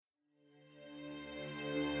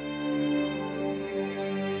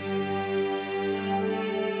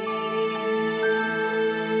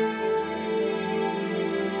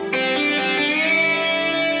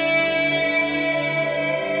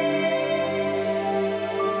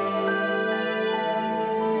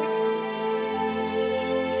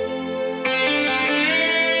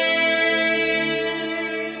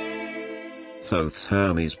Thoth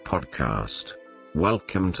Hermes podcast.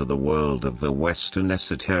 Welcome to the world of the Western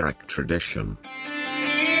esoteric tradition.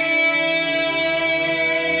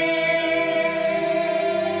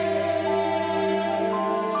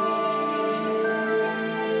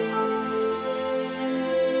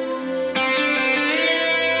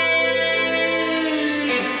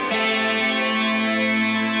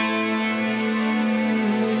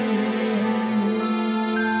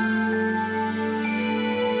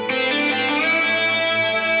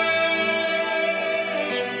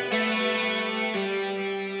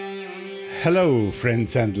 Hello,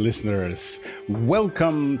 friends and listeners.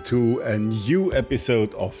 Welcome to a new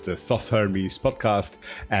episode of the Thoth Hermes podcast.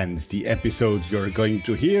 And the episode you're going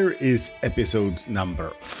to hear is episode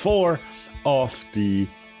number 4 of the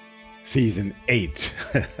season 8.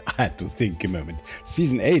 I had to think a moment.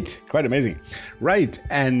 Season 8, quite amazing. Right,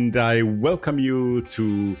 and I welcome you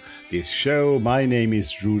to this show. My name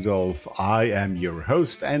is Rudolf. I am your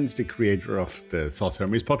host and the creator of the Thoth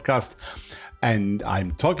Hermes podcast. And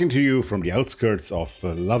I'm talking to you from the outskirts of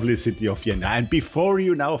the lovely city of Vienna. And before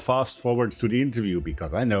you now fast forward to the interview,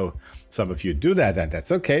 because I know some of you do that, and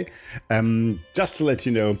that's okay, just to let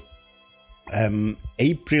you know,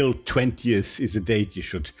 April 20th is a date you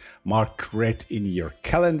should mark red in your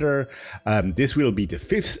calendar. This will be the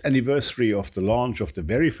 5th anniversary of the launch of the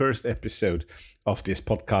very first episode of this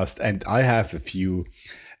podcast. And I have a few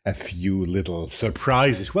little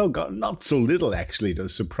surprises. Well, not so little, actually,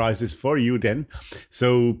 those surprises for you then.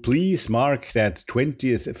 So please mark that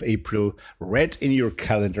 20th of April red in your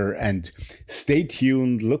calendar and stay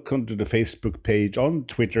tuned. Look onto the Facebook page, on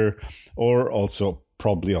Twitter, or also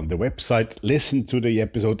probably on the website. Listen to the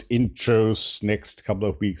episode intros next couple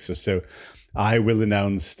of weeks or so. I will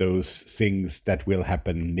announce those things that will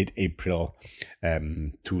happen mid-April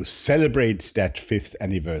to celebrate that 5th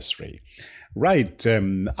anniversary. Right,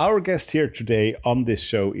 our guest here today on this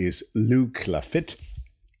show is Luke Lafitte.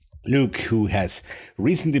 Luke, who has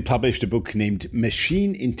recently published a book named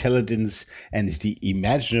Machine Intelligence and the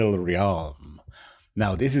Imaginal Realm.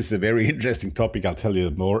 Now, this is a very interesting topic. I'll tell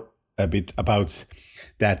you a bit about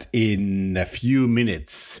that in a few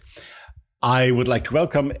minutes. I would like to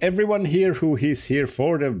welcome everyone here who is here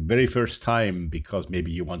for the very first time, because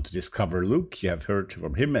maybe you want to discover Luke. You have heard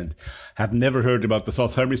from him and have never heard about the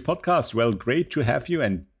Thoth Hermes podcast. Well, great to have you,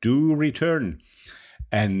 and do return.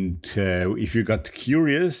 And if you got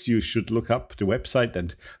curious, you should look up the website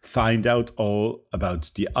and find out all about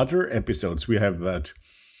the other episodes. We have about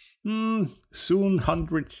soon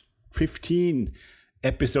 115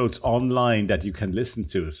 episodes online that you can listen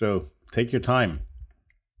to. So take your time.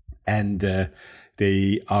 And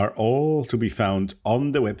they are all to be found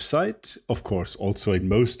on the website, of course, also in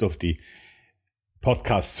most of the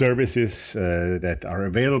podcast services that are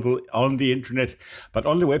available on the internet. But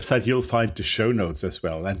on the website, you'll find the show notes as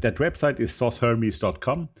well. And that website is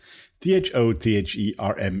thothhermes.com,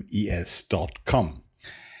 thothhermes.com.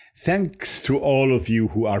 Thanks to all of you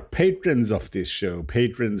who are patrons of this show.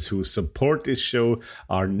 Patrons who support this show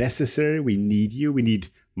are necessary. We need you. We need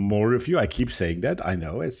more of you. I keep saying that. I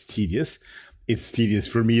know it's tedious. It's tedious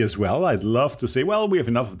for me as well. I'd love to say, well, we have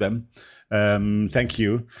enough of them. Thank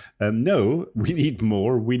you. No, we need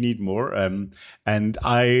more. We need more. And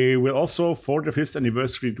I will also, for the 5th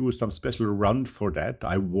anniversary, do some special run for that.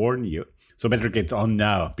 I warn you. So better get on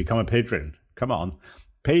now. Become a patron. Come on.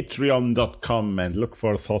 Patreon.com and look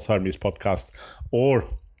for Thoth Hermes podcast. Or,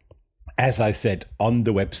 as I said, on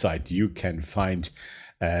the website, you can find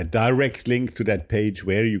a direct link to that page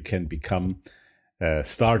where you can become,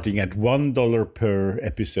 starting at $1 per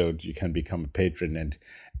episode, you can become a patron. And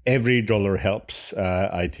every dollar helps,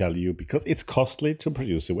 I tell you, because it's costly to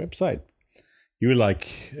produce a website. You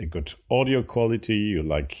like a good audio quality, you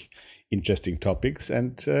like interesting topics,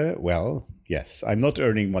 and, well, yes, I'm not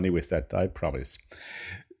earning money with that, I promise.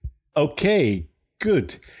 Okay,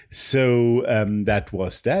 good. So that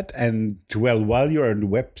was that. And well, while you're on the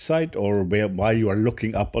website, or while you are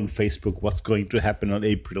looking up on Facebook what's going to happen on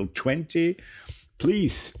April 20,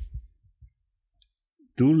 please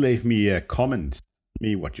do leave me a comment. Tell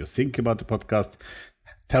me what you think about the podcast.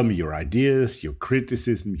 Tell me your ideas, your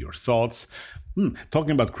criticism, your thoughts.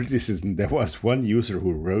 Talking about criticism, there was one user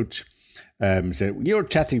who wrote, said, "You're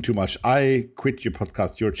chatting too much. I quit your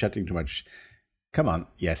podcast. You're chatting too much." Come on.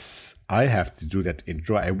 Yes, I have to do that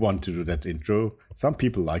intro. I want to do that intro. Some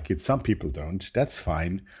people like it. Some people don't. That's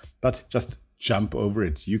fine. But just jump over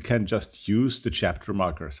it. You can just use the chapter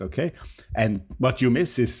markers, okay? And what you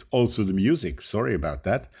miss is also the music. Sorry about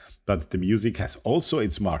that. But the music has also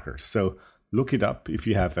its markers. So look it up. If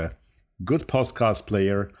you have a good podcast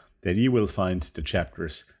player, then you will find the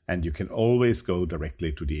chapters, and you can always go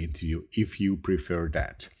directly to the interview if you prefer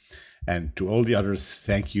that. And to all the others,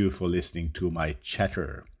 thank you for listening to my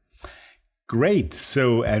chatter. Great.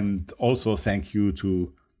 So, and also thank you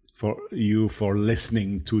for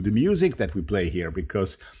listening to the music that we play here,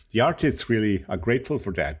 because the artists really are grateful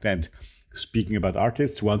for that. And speaking about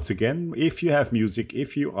artists, once again, if you have music,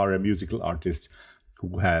 if you are a musical artist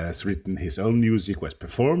who has written his own music, who has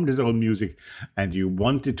performed his own music, and you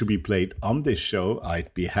want it to be played on this show,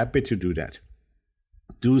 I'd be happy to do that.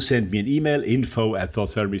 Do send me an email,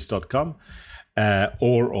 info@thoughtservice.com,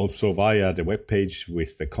 or also via the webpage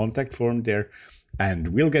with the contact form there. And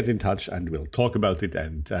we'll get in touch and we'll talk about it.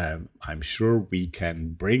 And I'm sure we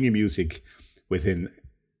can bring you music within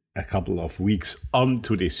a couple of weeks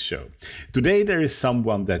onto this show. Today, there is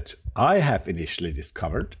someone that I have initially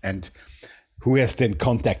discovered and who has then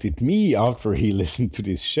contacted me after he listened to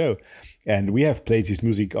this show. And we have played his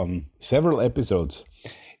music on several episodes.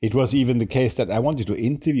 It was even the case that I wanted to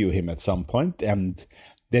interview him at some point, and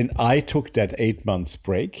then I took that 8 months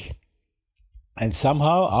break. And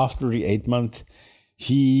somehow after the 8 month,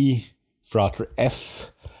 Frater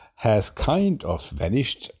F, has kind of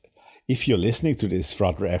vanished. If you're listening to this,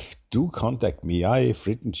 Frater F, do contact me. I've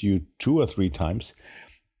written to you 2 or 3 times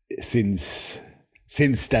since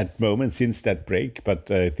that moment, since that break, but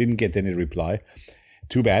didn't get any reply.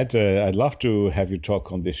 Too bad. I'd love to have you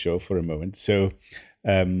talk on this show for a moment. So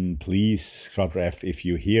please, Frater F, if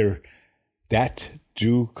you hear that,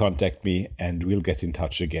 do contact me and we'll get in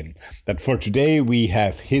touch again. But for today, we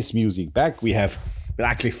have his music back. We have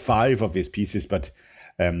actually 5 of his pieces, but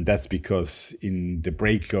that's because in the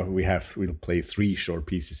break we'll play 3 short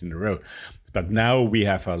pieces in a row. But now we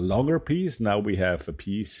have a longer piece. Now we have a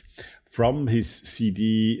piece from his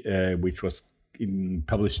CD, which was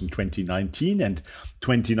published in 2019. And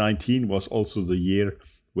 2019 was also the year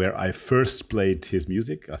where I first played his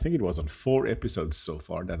music. I think it was on 4 episodes so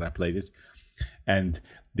far that I played it. And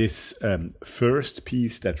this first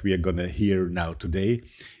piece that we are going to hear now today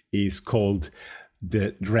is called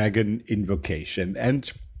The Dragon Invocation.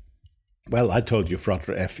 And well, I told you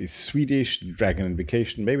Frater F is Swedish, The Dragon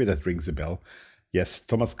Invocation. Maybe that rings a bell. Yes,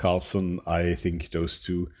 Thomas Karlsson, I think those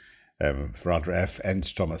two, Frater F and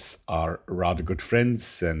Thomas, are rather good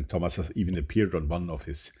friends. And Thomas has even appeared on one of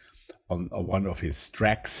his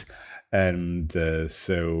tracks. And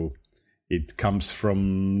so it comes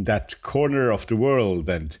from that corner of the world.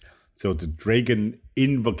 And so The Dragon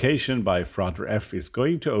Invocation by Frater F is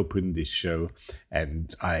going to open this show.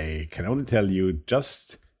 And I can only tell you,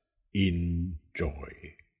 just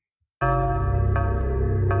enjoy.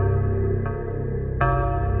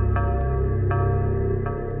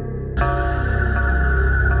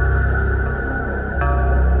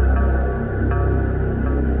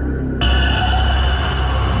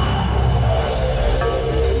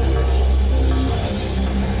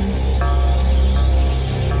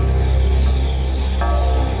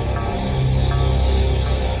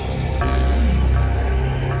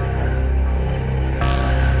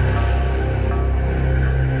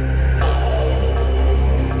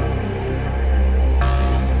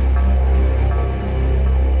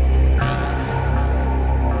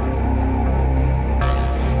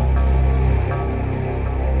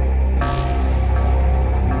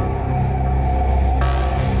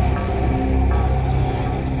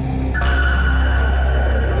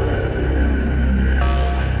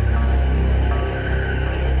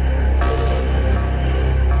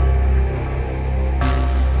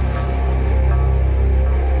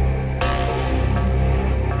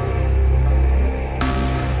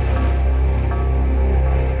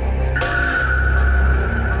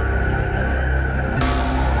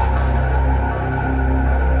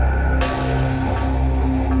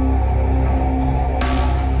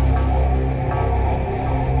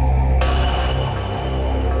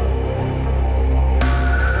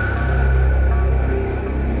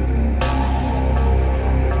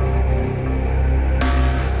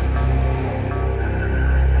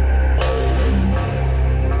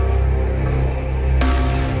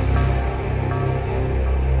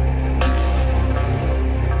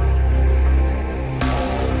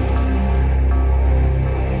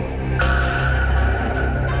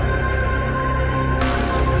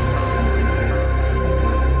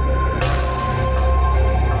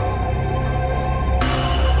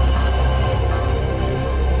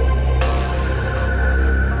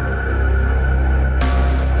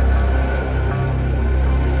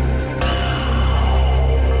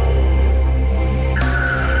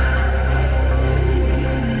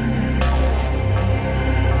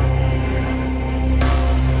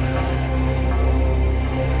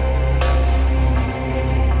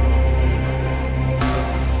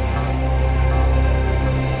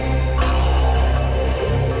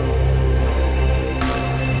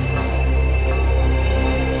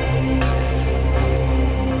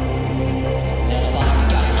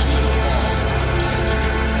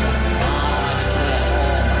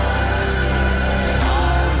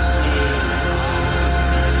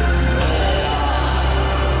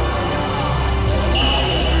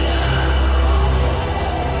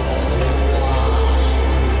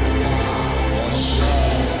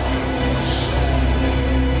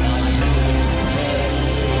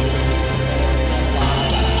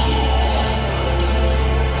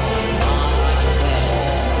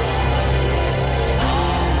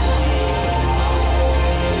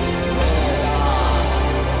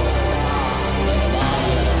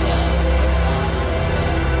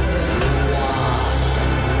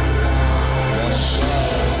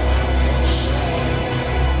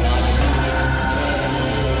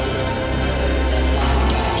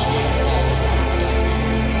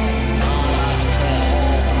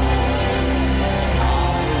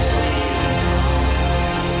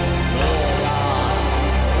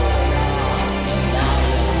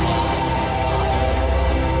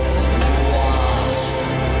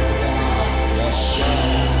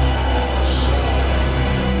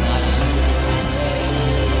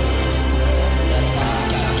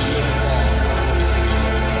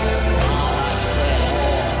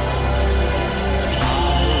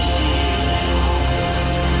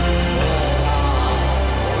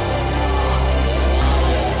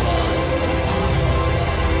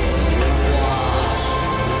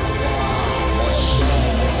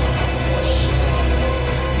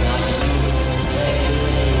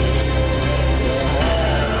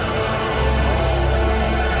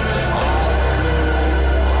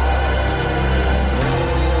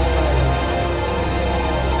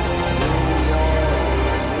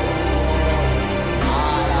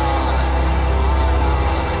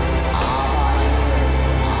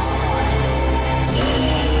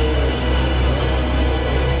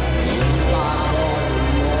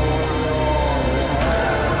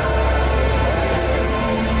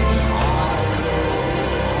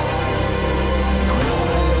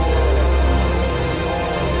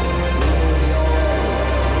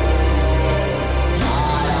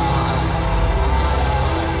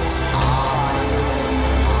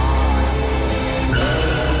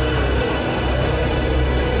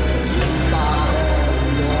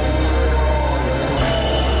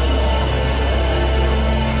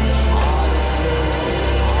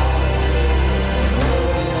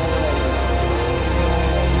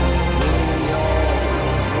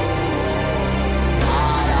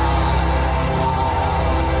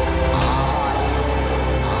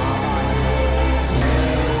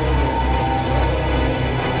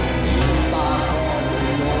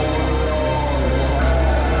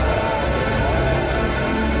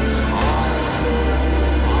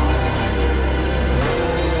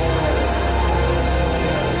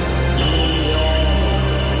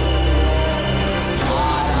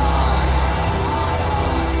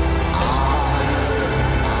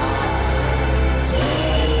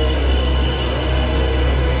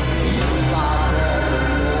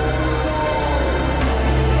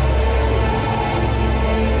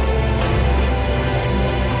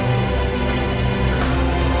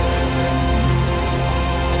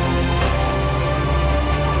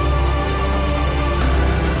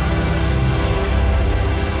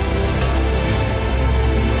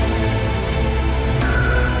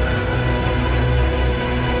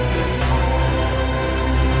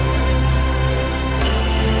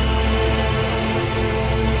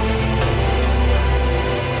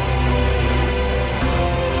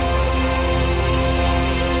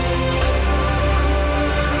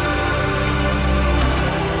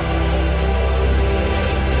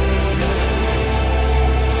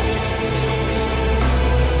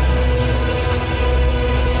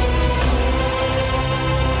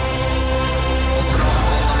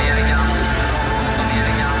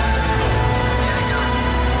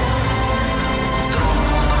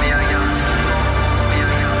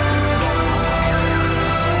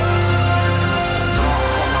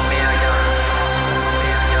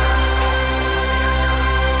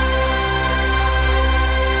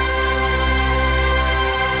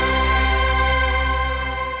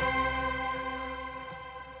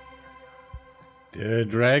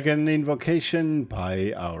 Dragon Invocation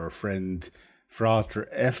by our friend Frater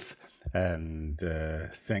F. And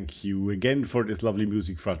thank you again for this lovely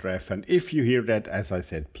music, Frater F. And if you hear that, as I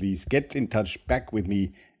said, please get in touch back with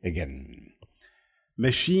me again.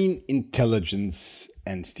 Machine Intelligence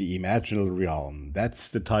and the Imaginal Realm. That's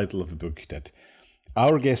the title of a book that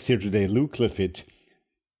our guest here today, Luke Lafitte,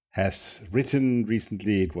 has written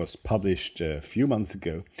recently. It was published a few months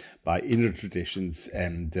ago by Inner Traditions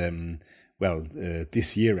and,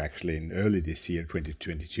 this year actually, in early this year,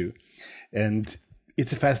 2022. And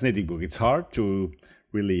it's a fascinating book. It's hard to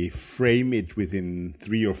really frame it within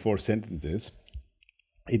 3 or 4 sentences.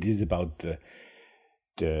 It is about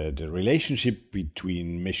the relationship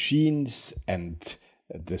between machines and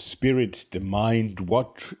the spirit, the mind,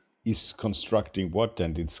 what is constructing what,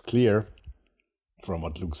 and it's clear from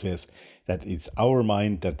what Luke says that it's our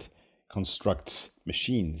mind that constructs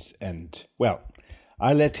machines. And well,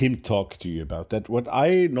 I let him talk to you about that. What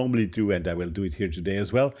I normally do, and I will do it here today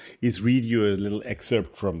as well, is read you a little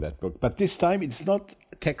excerpt from that book. But this time it's not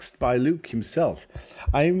text by Luke himself.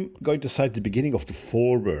 I'm going to cite the beginning of the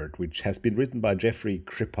foreword, which has been written by Jeffrey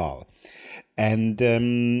Kripal.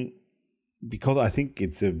 And because I think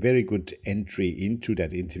it's a very good entry into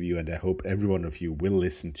that interview, and I hope every one of you will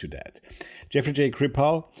listen to that. Jeffrey J.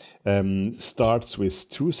 Kripal starts with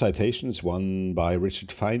 2 citations, one by Richard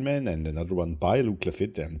Feynman and another one by Luke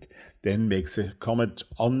Lafitte, and then makes a comment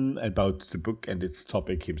on about the book and its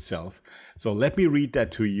topic himself. So let me read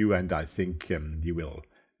that to you, and I think you will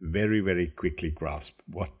very, very quickly grasp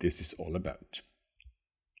what this is all about.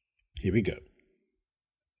 Here we go.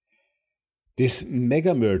 This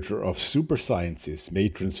mega-merger of super sciences may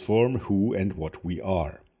transform who and what we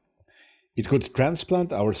are. It could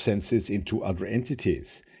transplant our senses into other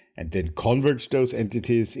entities and then convert those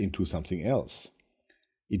entities into something else.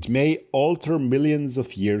 It may alter millions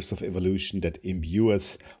of years of evolution that imbue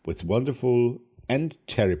us with wonderful and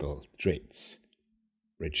terrible traits.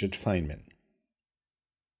 Richard Feynman.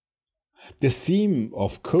 The theme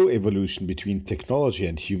of co-evolution between technology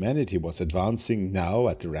and humanity was advancing now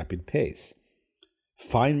at a rapid pace.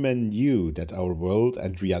 Feynman knew that our world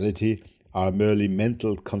and reality are merely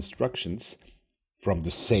mental constructions from the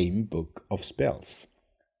same book of spells.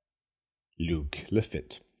 Luke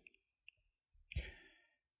Lafitte.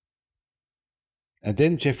 And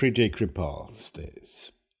then Jeffrey J. Kripal says,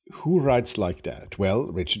 who writes like that? Well,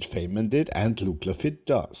 Richard Feynman did, and Luke Lafitte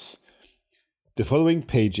does. The following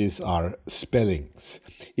pages are spellings,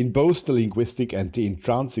 in both the linguistic and the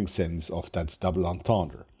entrancing sense of that double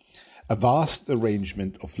entendre. A vast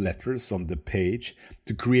arrangement of letters on the page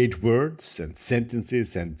to create words and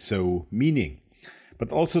sentences and so meaning,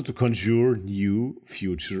 but also to conjure new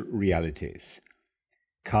future realities.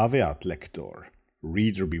 Caveat lector,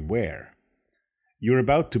 reader beware. You're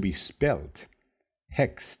about to be spelled,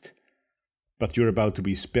 hexed, but you're about to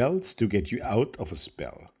be spelled to get you out of a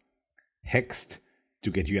spell, hexed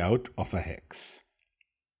to get you out of a hex.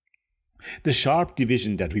 The sharp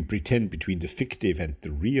division that we pretend between the fictive and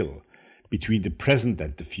the real, between the present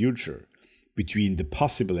and the future, between the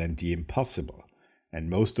possible and the impossible, and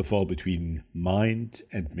most of all between mind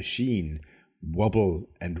and machine, wobble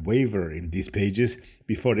and waver in these pages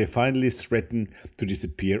before they finally threaten to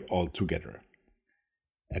disappear altogether.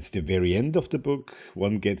 At the very end of the book,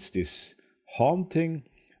 one gets this haunting,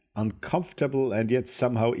 uncomfortable, and yet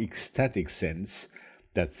somehow ecstatic sense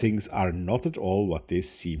that things are not at all what they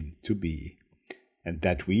seem to be, and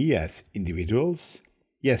that we as individuals,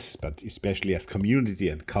 yes, but especially as community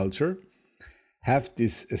and culture, have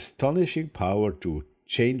this astonishing power to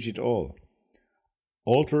change it all,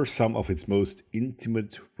 alter some of its most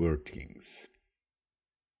intimate workings.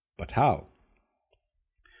 But how?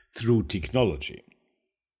 Through technology.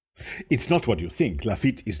 It's not what you think.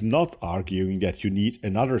 Lafitte is not arguing that you need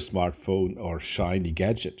another smartphone or shiny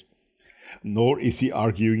gadget. Nor is he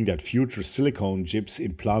arguing that future silicone chips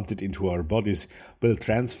implanted into our bodies will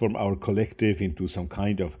transform our collective into some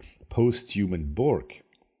kind of post-human Borg.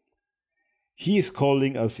 He is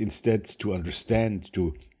calling us instead to understand,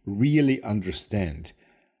 to really understand,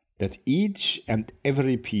 that each and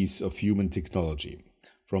every piece of human technology,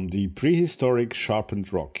 from the prehistoric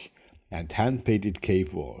sharpened rock and hand-painted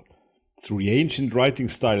cave wall, through the ancient writing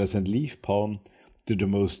stylus and leaf palm, to the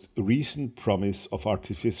most recent promise of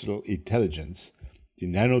artificial intelligence, the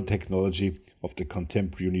nanotechnology of the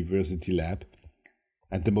contemporary university lab,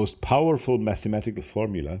 and the most powerful mathematical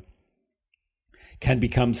formula, can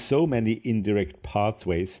become so many indirect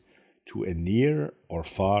pathways to a near or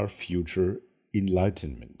far future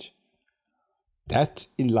enlightenment. That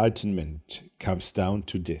enlightenment comes down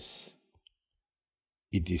to this.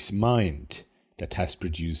 It is mind that has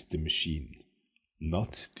produced the machine,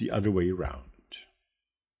 not the other way around.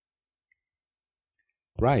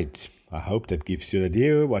 Right, I hope that gives you an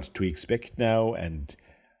idea what to expect now, and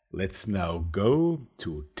let's now go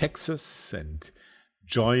to Texas and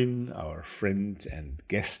join our friend and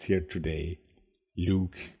guest here today,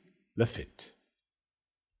 Luke Lafitte.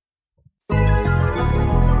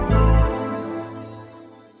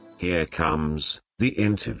 Here comes the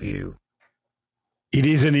interview. It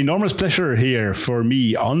is an enormous pleasure here for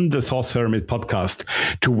me on the Thought Hermit podcast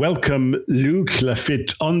to welcome Luke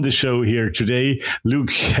Lafitte on the show here today.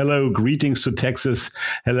 Luke, hello, greetings to Texas.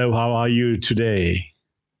 Hello, how are you today?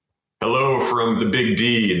 Hello from the Big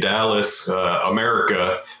D, Dallas,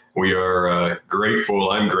 America. We are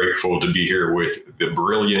grateful. I'm grateful to be here with the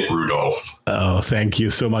brilliant Rudolf. Oh, thank you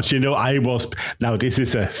so much. Now this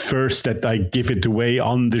is a first that I give it away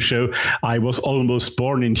on the show. I was almost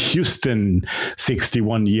born in Houston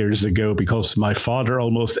 61 years ago because my father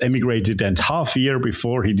almost emigrated, and half a year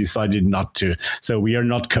before he decided not to. So we are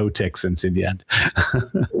not co-Texans in the end.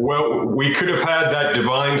 Well, we could have had that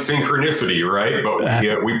divine synchronicity, right? But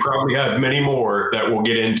we probably have many more that we'll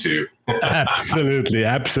get into. Absolutely.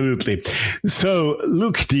 So,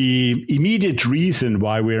 look, the immediate reason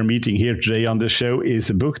why we're meeting here today on the show is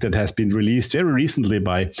a book that has been released very recently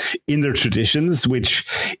by Inner Traditions, which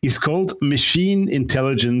is called Machine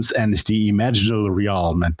Intelligence and the Imaginal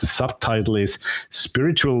Realm. And the subtitle is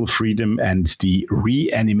Spiritual Freedom and the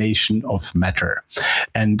Reanimation of Matter.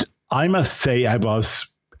 And I must say I was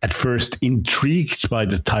at first intrigued by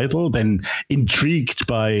the title, then intrigued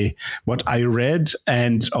by what I read.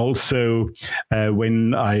 And also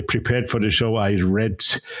when I prepared for the show, I read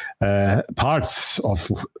parts of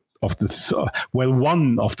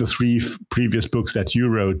one of the three previous books that you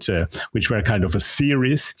wrote, which were kind of a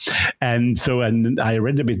series. And I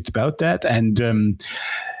read a bit about that. And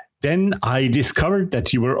then I discovered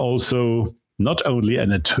that you were also not only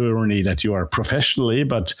an attorney that you are professionally,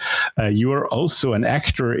 but you are also an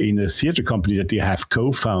actor in a theater company that you have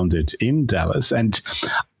co-founded in Dallas. And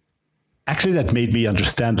actually, that made me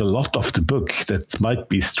understand a lot of the book. That might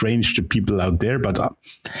be strange to people out there, but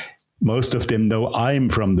most of them know I'm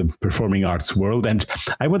from the performing arts world. And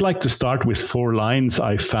I would like to start with 4 lines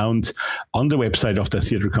I found on the website of the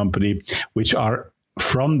theater company, which are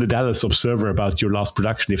from the Dallas Observer about your last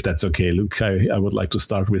production, if that's okay, Luke. I would like to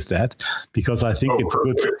start with that because I think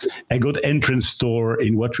it's a good entrance door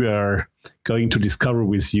in what we are going to discover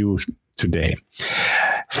with you today.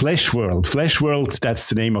 Flesh World, that's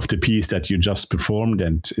the name of the piece that you just performed,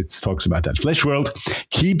 and it talks about that. Flesh World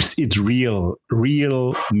keeps it real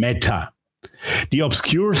meta. The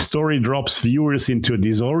obscure story drops viewers into a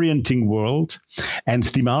disorienting world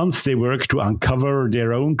and demands they work to uncover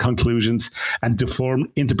their own conclusions and to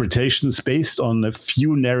form interpretations based on a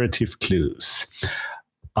few narrative clues.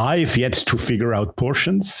 I've yet to figure out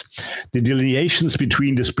portions, the delineations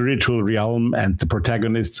between the spiritual realm and the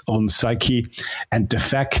protagonist's own psyche, and the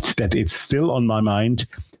fact that it's still on my mind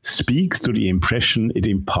speaks to the impression it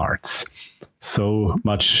imparts. So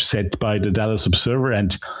much said by the Dallas Observer,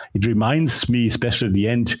 and it reminds me, especially at the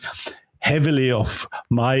end, heavily of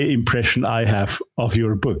my impression I have of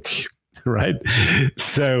your book, right?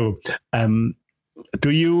 So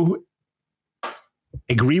do you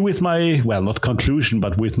agree with my, well, not conclusion,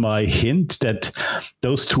 but with my hint that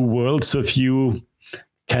those two worlds of you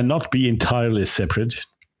cannot be entirely separate?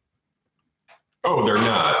 Oh, they're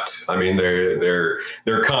not. I mean, they're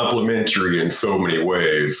complementary in so many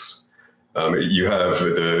ways. You have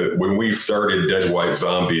when we started Dead White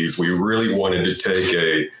Zombies, we really wanted to take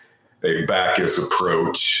a Bacchus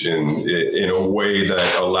approach in a way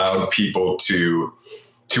that allowed people to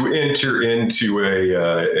enter into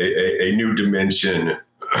a new dimension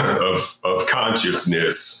of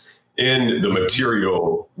consciousness in the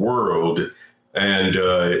material world,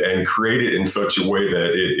 and create it in such a way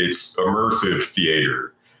that it's immersive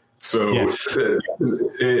theater. So, yes.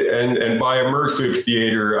 And by immersive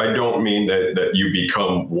theater, I don't mean that you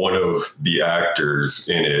become one of the actors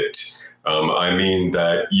in it. I mean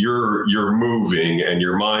that you're moving and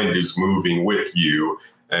your mind is moving with you.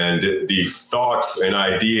 And these thoughts and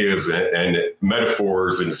ideas and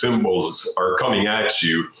metaphors and symbols are coming at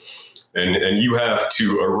you. And you have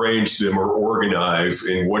to arrange them or organize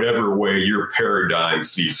in whatever way your paradigm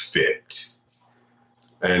sees fit.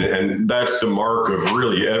 And that's the mark of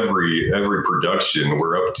really every production.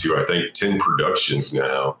 We're up to, I think, 10 productions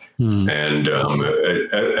now. And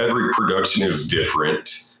every production is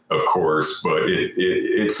different, of course, but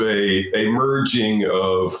it's a merging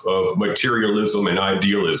of materialism and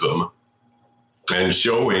idealism, and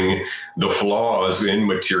showing the flaws in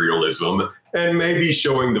materialism and maybe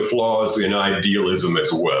showing the flaws in idealism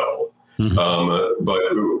as well. But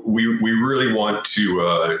we really want to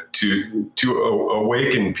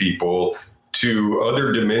awaken people to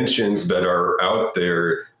other dimensions that are out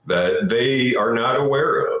there that they are not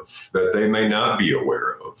aware of, that they may not be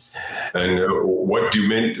aware of. And what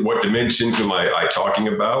dimensions am I talking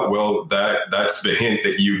about? Well, that's the hint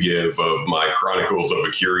that you give of my Chronicles of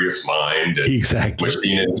a Curious Mind, and exactly.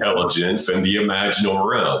 Machine Intelligence, and the Imaginal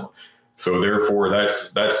Realm. So therefore,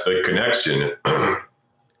 that's the connection.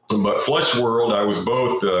 But Flesh World, I was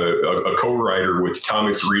both a co-writer with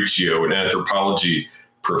Thomas Riccio, an anthropology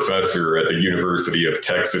professor at the University of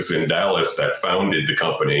Texas in Dallas that founded the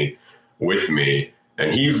company with me.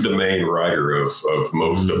 And he's the main writer of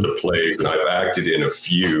most of the plays, and I've acted in a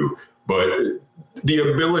few. But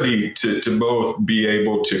the ability to both be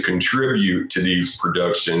able to contribute to these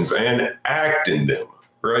productions and act in them,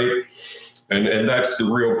 right? And that's the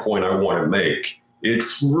real point I want to make.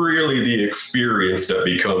 It's really the experience that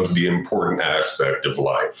becomes the important aspect of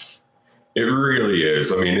life. It really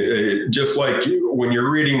is. I mean, just like when you're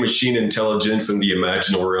reading Machine Intelligence and the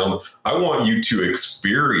Imaginal Realm, I want you to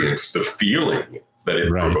experience the feeling that it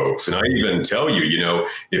provokes. And I even tell you,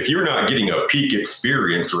 if you're not getting a peak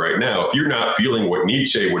experience right now, if you're not feeling what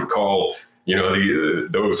Nietzsche would call,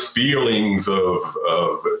 those feelings of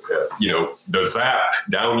the zap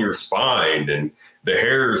down your spine and the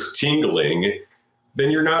hairs tingling, then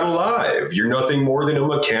you're not alive. You're nothing more than a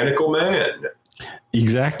mechanical man.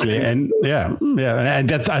 Exactly. And and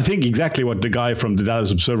that's, I think, exactly what the guy from the Dallas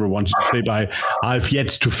Observer wanted to say by, I've yet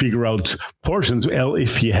to figure out portions. Well,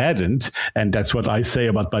 if he hadn't, and that's what I say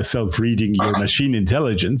about myself reading your Machine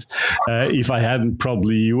Intelligence, if I hadn't,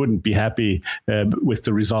 probably you wouldn't be happy with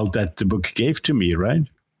the result that the book gave to me, right?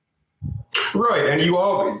 Right. And you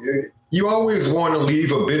always want to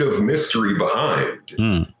leave a bit of mystery behind.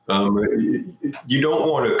 You don't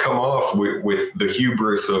want to come off with the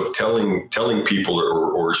hubris of telling people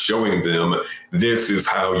or showing them this is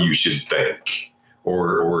how you should think,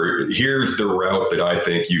 or here's the route that I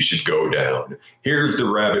think you should go down. Here's the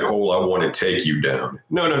rabbit hole I want to take you down.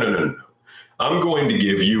 No. We are going to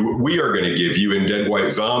give you in Dead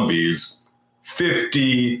White Zombies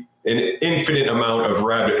 50 an infinite amount of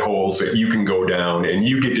rabbit holes that you can go down, and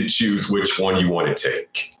you get to choose which one you want to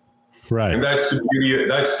take. Right. And that's the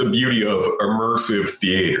beauty of immersive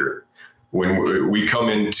theater. When we come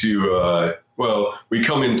into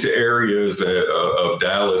areas of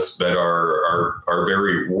Dallas that are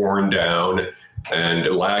very worn down and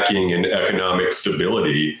lacking in economic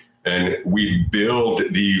stability, and we build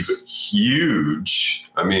these huge,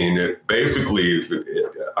 basically,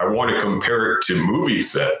 I want to compare it to movie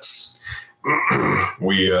sets.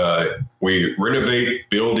 We renovate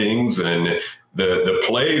buildings, and the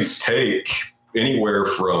plays take anywhere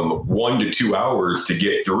from 1 to 2 hours to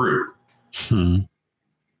get through.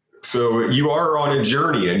 So you are on a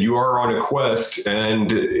journey, and you are on a quest,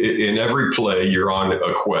 and in every play you're on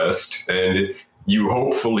a quest, and you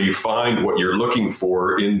hopefully find what you're looking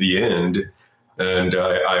for in the end. And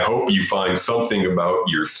I hope you find something about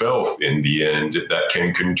yourself in the end that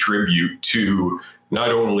can contribute to not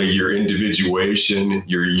only your individuation,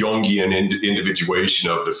 your Jungian individuation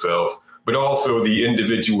of the self, but also the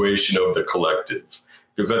individuation of the collective.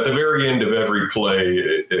 Because at the very end of every play,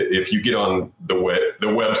 if you get on the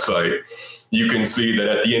website, you can see that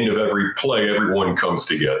at the end of every play, everyone comes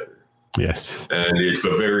together. Yes. And it's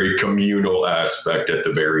a very communal aspect at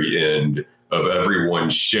the very end of everyone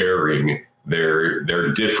sharing their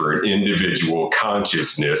different individual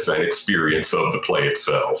consciousness and experience of the play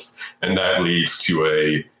itself. And that leads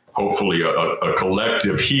to hopefully a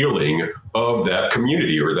collective healing of that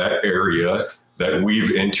community or that area that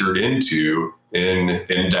we've entered into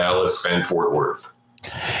in Dallas and Fort Worth.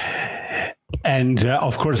 And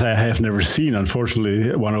of course, I have never seen,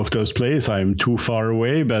 unfortunately, one of those plays. I'm too far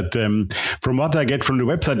away. But from what I get from the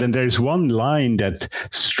website, and there's one line that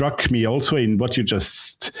struck me also in what you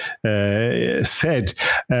just said.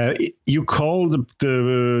 You called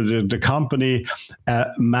the company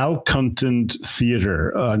Malcontent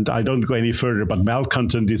Theater. And I don't go any further, but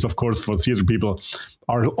malcontent is, of course, for theater people,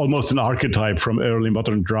 are almost an archetype from early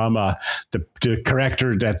modern drama. The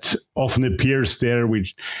character that often appears there,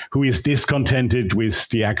 who is discontented with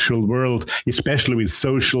the actual world, especially with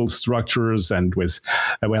social structures and with,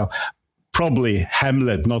 probably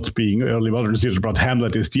Hamlet not being early modern theater, but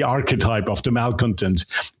Hamlet is the archetype of the malcontent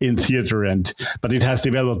in theater, but it has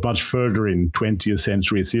developed much further in 20th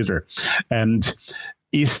century theater. And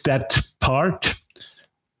is that part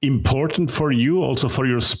important for you, also for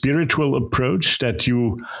your spiritual approach, that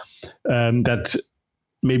you that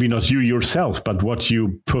maybe not you yourself, but what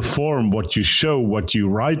you perform, what you show, what you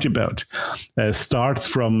write about, starts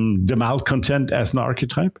from the malcontent as an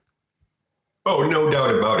archetype? Oh, no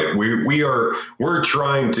doubt about it. We're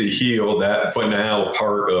trying to heal that banal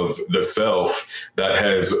part of the self that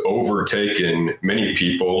has overtaken many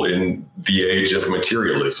people in the age of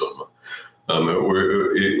materialism.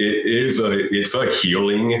 It's a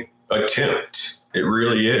healing attempt. It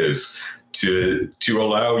really is to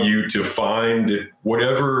allow you to find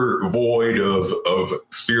whatever void of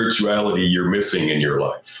spirituality you're missing in your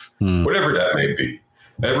life, whatever that may be.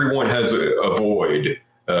 Everyone has a void.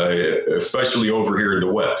 Especially over here in the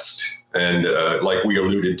West. And like we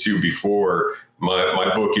alluded to before,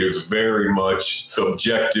 my book is very much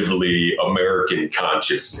subjectively American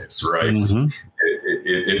consciousness, right? Mm-hmm.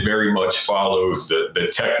 It very much follows the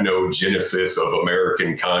technogenesis of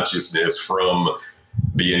American consciousness from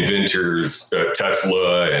the inventors,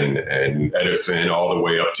 Tesla and Edison, all the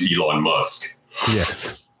way up to Elon Musk.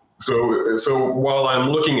 Yes. So while I'm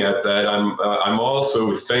looking at that, I'm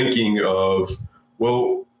also thinking of,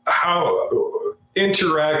 well, how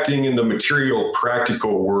interacting in the material,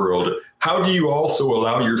 practical world, how do you also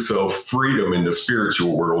allow yourself freedom in the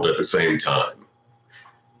spiritual world at the same time?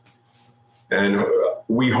 And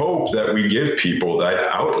we hope that we give people that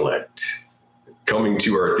outlet coming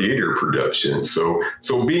to our theater production. So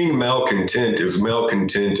being malcontent is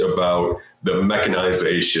malcontent about the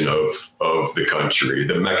mechanization of the country,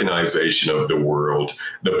 the mechanization of the world,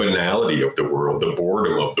 the banality of the world, the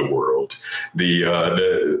boredom of the world, the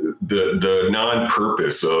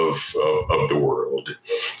non-purpose of the world,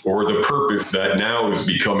 or the purpose that now is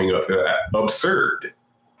becoming absurd.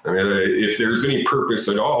 I mean, if there's any purpose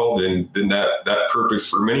at all, then that purpose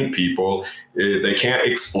for many people, they can't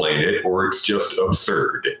explain it, or it's just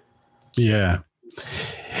absurd. Yeah.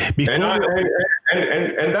 And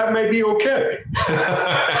that may be okay.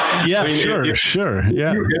 Yeah, I mean, sure.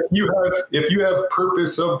 Yeah. If you have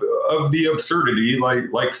purpose of the absurdity,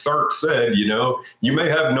 like Sartre said, you may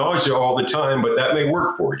have nausea all the time, but that may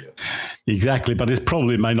work for you. Exactly, but it's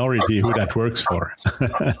probably a minority who that works for.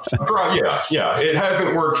 Yeah, it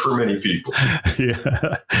hasn't worked for many people.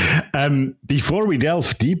 Yeah. Before we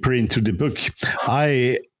delve deeper into the book,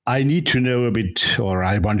 I need to know a bit, or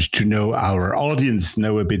I want to know our audience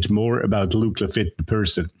know a bit more about Luke Lafitte, the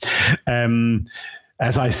person.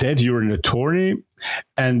 As I said, you're an attorney,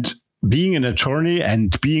 and being an attorney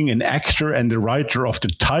and being an actor and the writer of the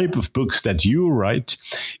type of books that you write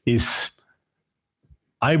is,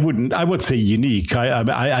 I would say, unique. I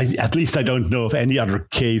at least I don't know of any other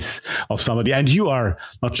case of somebody. And you are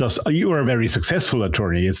a very successful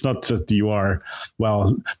attorney. It's not that you are,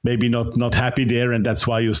 well, maybe not happy there, and that's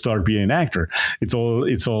why you start being an actor. It's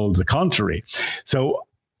all the contrary. So,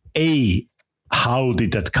 how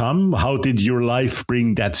did that come? How did your life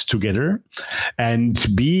bring that together? And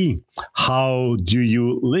B, how do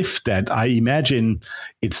you live that? I imagine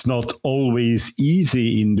it's not always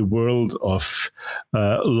easy in the world of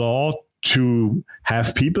law to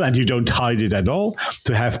have people, and you don't hide it at all,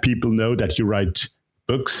 to have people know that you write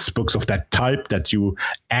books of that type, that you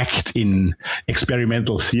act in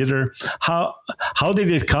experimental theater. How did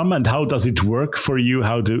it come, and how does it work for you?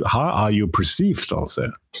 How are you perceived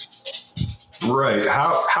also? Right.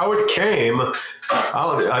 How it came,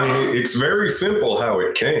 I mean, it's very simple how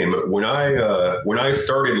it came. When I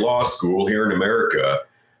started law school here in America,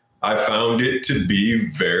 I found it to be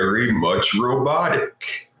very much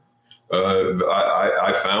robotic.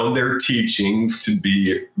 I found their teachings to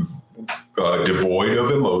be devoid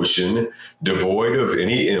of emotion, devoid of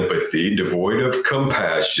any empathy, devoid of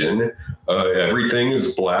compassion. Everything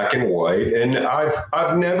is black and white, and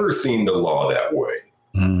I've never seen the law that way.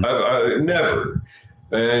 I never.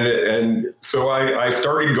 And so I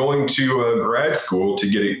started going to grad school to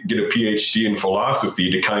get a PhD in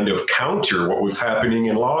philosophy to kind of counter what was happening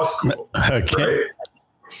in law school. Okay. Right?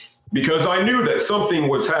 Because I knew that something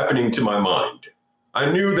was happening to my mind.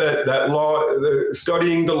 I knew that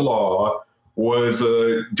studying the law was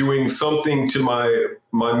doing something to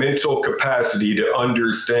my mental capacity to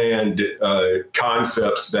understand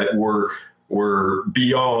concepts that were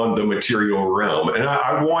beyond the material realm. And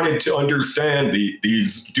I wanted to understand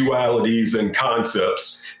these dualities and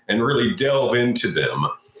concepts and really delve into them.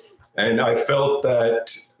 And I felt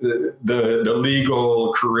that the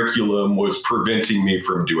legal curriculum was preventing me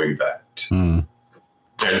from doing that.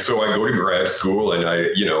 And so I go to grad school, and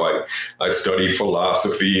I study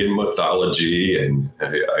philosophy and mythology, and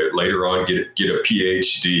I later on get a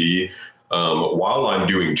PhD. While I'm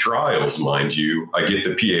doing trials, mind you, I get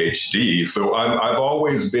the PhD. So I've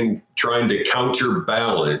always been trying to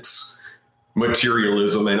counterbalance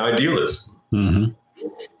materialism and idealism. Mm-hmm.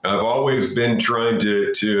 I've always been trying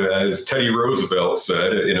to, as Teddy Roosevelt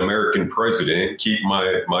said, an American president, keep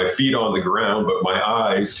my feet on the ground, but my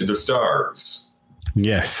eyes to the stars.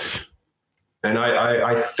 Yes. And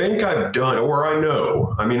I think I've done, or I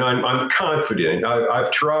know, I mean, I'm confident.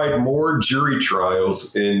 I've tried more jury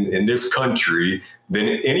trials in this country than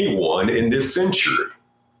anyone in this century.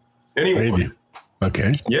 Anyone. Really?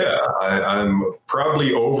 Okay. Yeah, I'm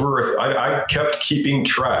probably over. I kept keeping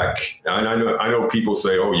track. And I know people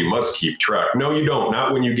say, "Oh, you must keep track." No, you don't.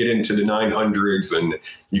 Not when you get into the 900s and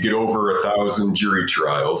you get over 1,000 jury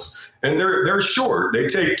trials. And they're short. They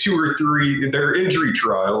take 2 or 3. They're injury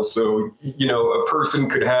trials, so a person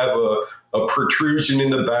could have a protrusion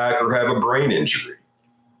in the back or have a brain injury.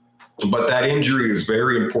 But that injury is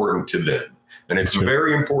very important to them, and it's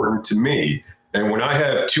very important to me. And when I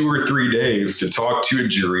have 2 or 3 days to talk to a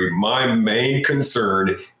jury, my main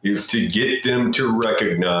concern is to get them to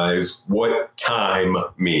recognize what time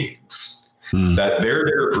means. That they're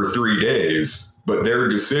there for 3 days, but their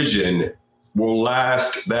decision will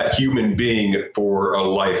last that human being for a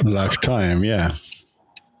lifetime. Lifetime, yeah.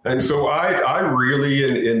 And so I really,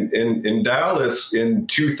 in Dallas in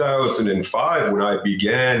 2005, when I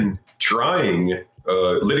began trying,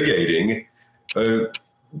 litigating,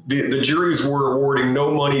 the juries were awarding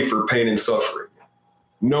no money for pain and suffering,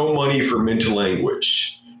 no money for mental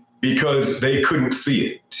anguish, because they couldn't see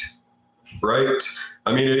it, right?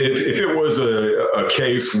 I mean, if it was a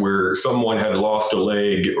case where someone had lost a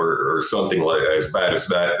leg or something like as bad as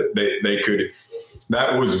that, they could,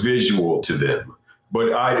 that was visual to them.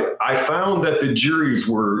 But I found that the juries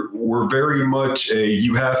were very much a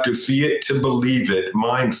you have to see it to believe it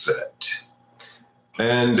mindset.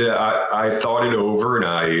 And I thought it over and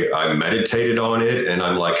I meditated on it, and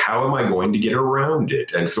I'm like, how am I going to get around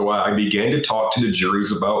it? And so I began to talk to the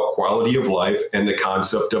juries about quality of life and the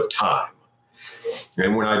concept of time.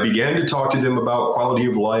 And when I began to talk to them about quality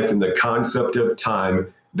of life and the concept of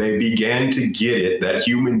time, they began to get it that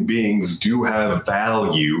human beings do have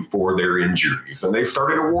value for their injuries. And they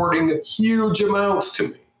started awarding huge amounts to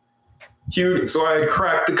me. Huge. So I had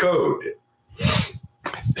cracked the code.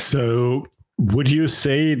 So would you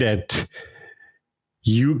say that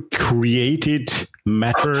you created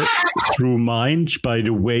matter through mind by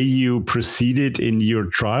the way you proceeded in your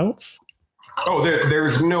trials? Oh,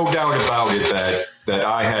 there's no doubt about it that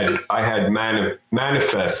I had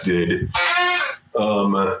manifested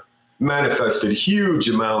huge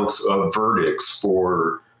amounts of verdicts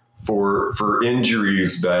for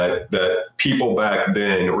injuries that people back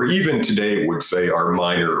then or even today would say are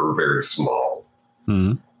minor or very small.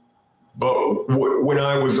 Mm-hmm. But when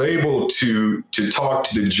I was able to talk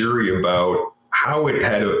to the jury about how it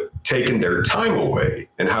had taken their time away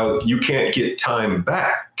and how you can't get time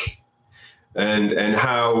back, and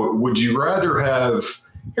how would you rather have,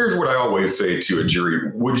 here's what I always say to a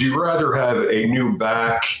jury, would you rather have a new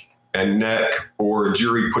back and neck or a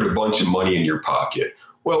jury put a bunch of money in your pocket?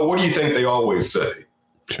 Well, what do you think they always say?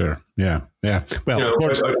 Sure. Yeah. Yeah. Well, of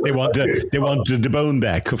course, they want the bone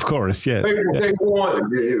back. Of course. Yeah. They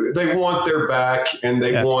want their back and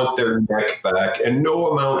they want their neck back, and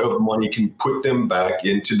no amount of money can put them back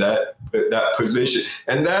into that position.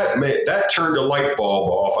 And that turned a light bulb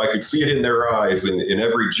off. I could see it in their eyes, in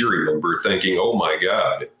every jury member thinking, "Oh my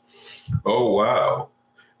God, oh wow,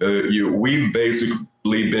 we've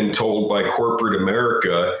basically been told by corporate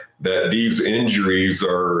America that these injuries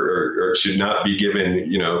are should not be given,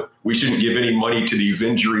 we shouldn't give any money to these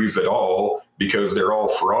injuries at all because they're all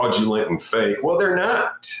fraudulent and fake." Well, they're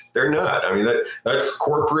not. They're not. I mean, that's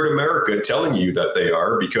corporate America telling you that they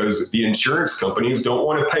are, because the insurance companies don't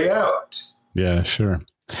want to pay out. Yeah, sure.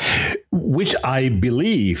 Which I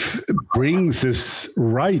believe brings us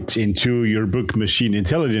right into your book, Machine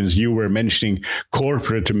Intelligence. You were mentioning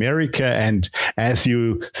corporate America. And as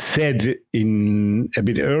you said in a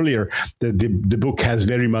bit earlier, the book has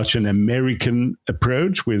very much an American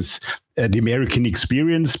approach with the American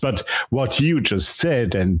experience. But what you just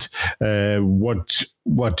said and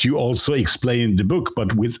what you also explain in the book,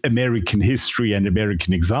 but with American history and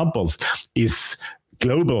American examples, is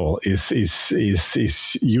global, is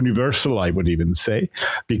universal, I would even say,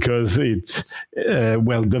 because it's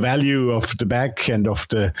the value of the back and of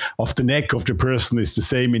the neck of the person is the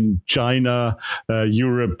same in China,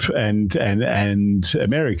 Europe, and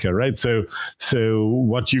America, right? So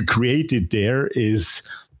what you created there is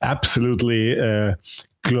absolutely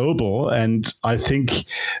global, and I think.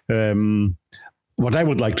 What I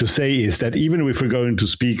would like to say is that even if we're going to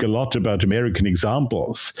speak a lot about American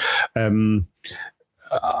examples,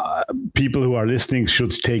 people who are listening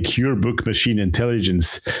should take your book, Machine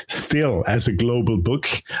Intelligence, still as a global book,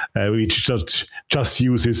 which just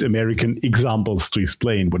uses American examples to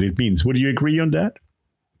explain what it means. Would you agree on that?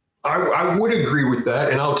 I would agree with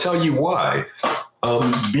that, and I'll tell you why.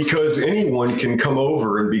 Because anyone can come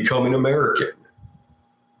over and become an American.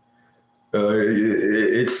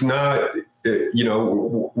 It's not,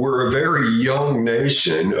 we're a very young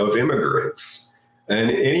nation of immigrants,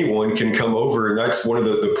 and anyone can come over. And that's one of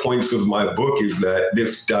the points of my book, is that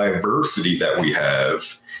this diversity that we have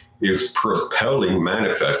is propelling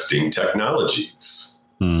manifesting technologies.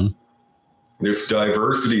 Mm-hmm. This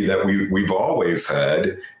diversity that we've always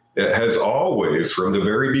had, it has always, from the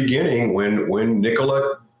very beginning, when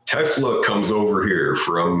Nikola Tesla comes over here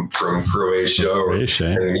from Croatia,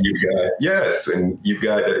 and you've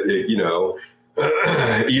got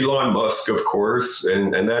Elon Musk, of course,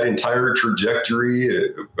 and that entire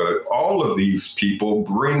trajectory. All of these people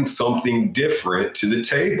bring something different to the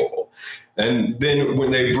table, and then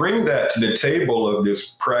when they bring that to the table of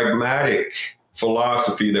this pragmatic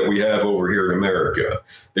philosophy that we have over here in America,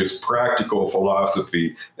 this practical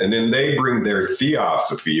philosophy, and then they bring their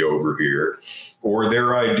theosophy over here, or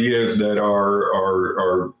their ideas that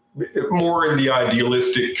are more in the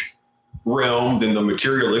idealistic realm than the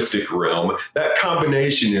materialistic realm. That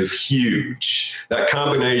combination is huge. That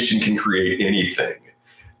combination can create anything.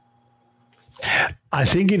 I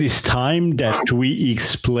think it is time that we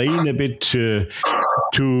explain a bit to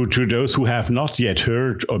those who have not yet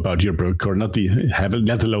heard about your book, or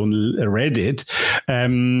let alone read it,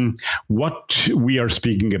 what we are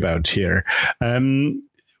speaking about here.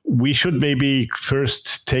 We should maybe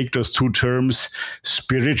first take those two terms,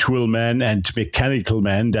 spiritual man and mechanical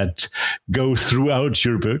man, that go throughout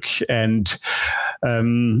your book. And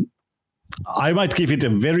I might give it a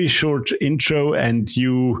very short intro, and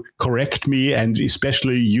you correct me, and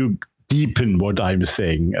especially you deepen what I'm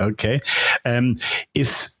saying, okay?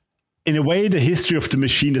 Is in a way the history of the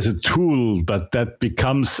machine as a tool, but that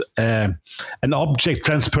becomes an object,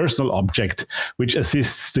 transpersonal object, which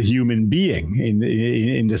assists the human being in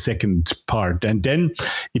the second part. And then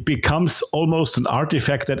it becomes almost an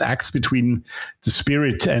artifact that acts between the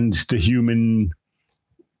spirit and the human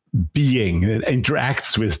being, that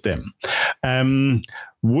interacts with them.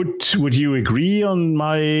 Would you agree on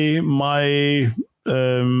my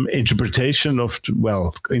interpretation of,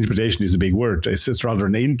 well, interpretation is a big word. It's rather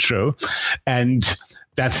an intro, and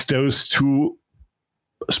that's those two,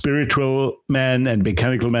 spiritual man and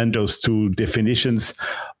mechanical man, those two definitions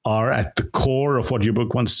are at the core of what your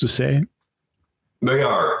book wants to say? They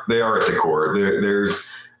are at the core.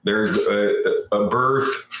 There's a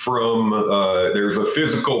birth from, there's a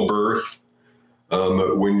physical birth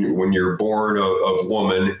when you're born of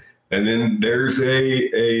woman. And then there's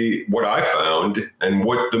a what I found, and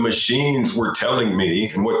what the machines were telling me,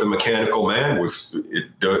 and what the mechanical man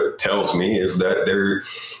tells me, is that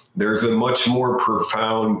there's a much more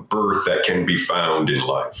profound birth that can be found in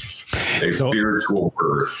life, spiritual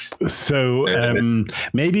birth. So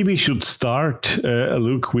maybe we should start,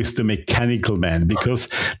 Luke, with the mechanical man, because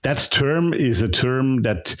that term is a term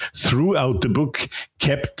that throughout the book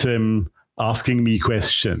kept asking me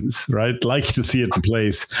questions, right? Like the theater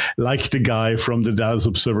plays, like the guy from the Dallas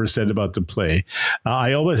Observer said about the play.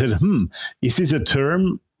 I always said, is this a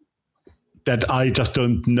term that I just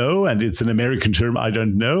don't know, and it's an American term I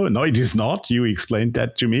don't know? No, it is not. You explained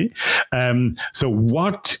that to me. So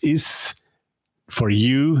what is, for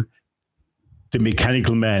you, the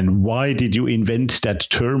mechanical man? Why did you invent that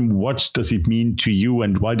term? What does it mean to you,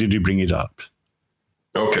 and why did you bring it up?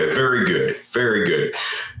 Okay, very good. Very good.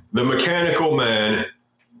 The mechanical man,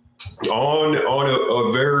 on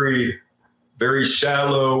a very, very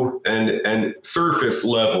shallow and surface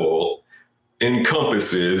level,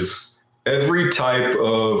 encompasses every type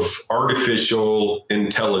of artificial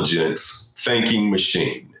intelligence thinking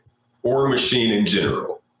machine, or machine in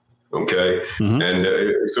general. Okay. Mm-hmm.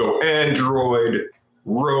 And so android,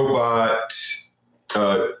 robot,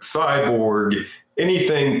 cyborg,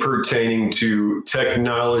 anything pertaining to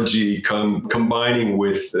technology combining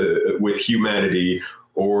with humanity,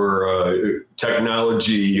 or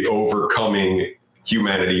technology overcoming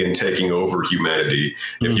humanity and taking over humanity,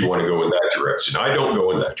 if you want to go in that direction. I don't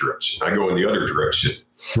go in that direction. I go in the other direction.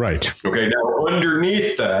 Right. Okay. Now,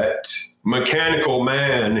 underneath that, mechanical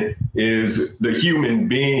man is the human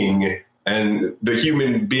being, and the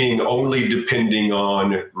human being only depending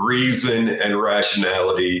on reason and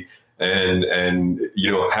rationality. And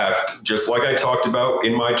have to, just like I talked about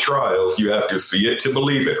in my trials, you have to see it to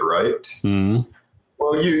believe it, right? Mm-hmm.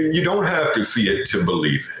 Well, you don't have to see it to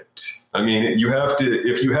believe it. I mean, if you have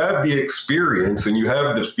the experience and you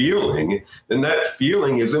have the feeling, then that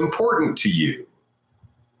feeling is important to you.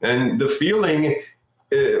 And the feeling,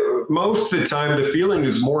 most of the time, the feeling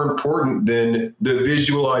is more important than the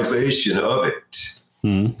visualization of it.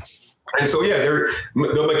 Mm. And so, the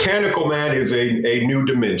Mechanical Man is a new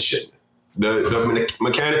dimension. The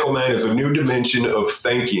Mechanical Man is a new dimension of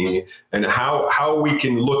thinking, and how we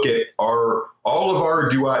can look at all of our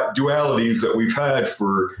dualities that we've had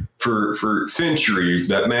for centuries,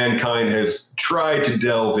 that mankind has tried to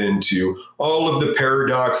delve into, all of the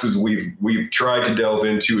paradoxes we've tried to delve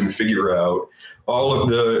into and figure out, all of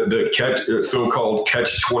the so-called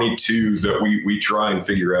catch-22s that we try and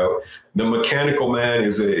figure out. The Mechanical Man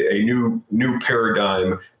is a new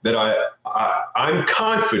paradigm that I'm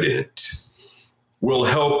confident will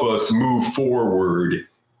help us move forward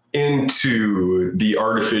into the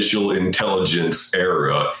artificial intelligence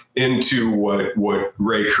era, into what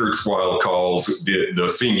Ray Kurzweil calls the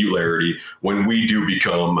singularity, when we do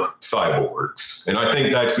become cyborgs. And I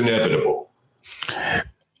think that's inevitable.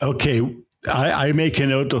 Okay. I make a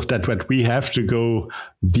note of that, but we have to go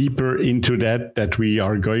deeper into that we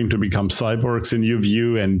are going to become cyborgs in your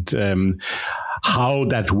view, and how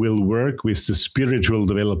that will work with the spiritual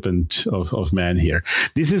development of man here.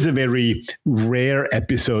 This is a very rare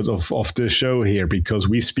episode of the show here, because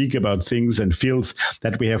we speak about things and fields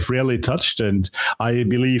that we have rarely touched. And I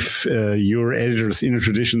believe your editors, Inner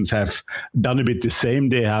Traditions, have done a bit the same.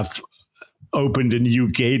 They have opened a new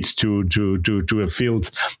gate to a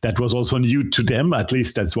field that was also new to them. At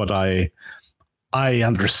least that's what I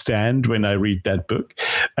understand when I read that book.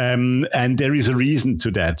 And there is a reason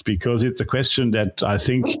to that, because it's a question that I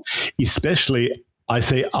think, especially I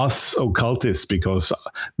say us occultists, because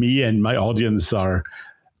me and my audience are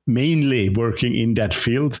mainly working in that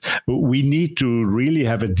field, we need to really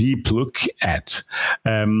have a deep look at.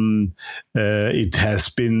 It has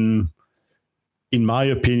been, in my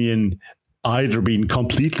opinion, either been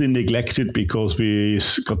completely neglected because we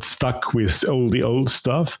got stuck with all the old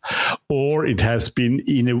stuff, or it has been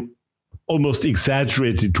in a almost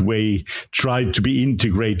exaggerated way tried to be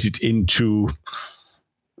integrated into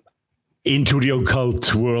the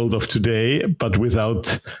occult world of today, but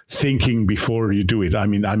without thinking before you do it. I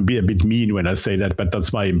mean, I'm a bit mean when I say that, but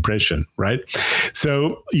that's my impression, right?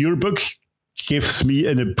 So your book gives me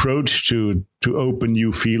an approach to open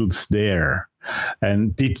new fields there.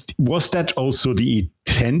 And was that also the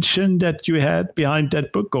intention that you had behind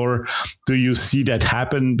that book, or do you see that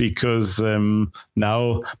happen because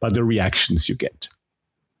now by the reactions you get?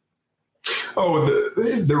 Oh,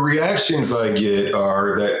 the reactions I get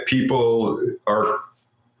are that people are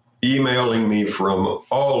emailing me from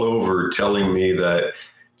all over telling me that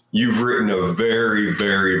you've written a very,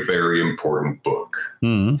 very, very important book.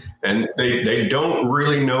 Mm-hmm. And they don't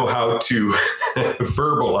really know how to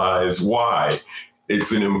verbalize why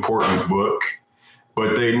it's an important book,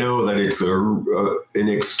 but they know that it's an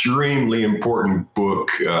extremely important book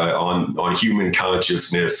on human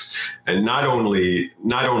consciousness, and not only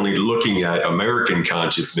looking at American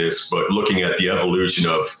consciousness, but looking at the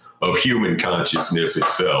evolution of human consciousness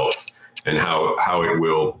itself, and how it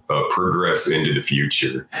will progress into the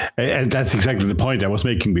future. And that's exactly the point I was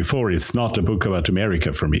making before. It's not a book about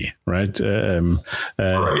America for me, right?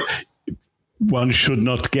 Right. One should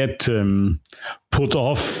not get put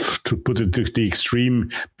off, to put it to the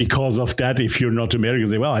extreme, because of that. If you're not American,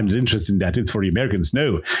 say, well, I'm not interested in that, it's for the Americans.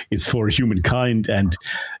 No, it's for humankind. And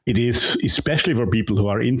it is especially for people who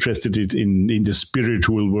are interested in the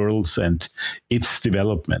spiritual worlds and its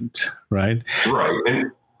development, right? Right.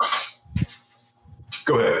 And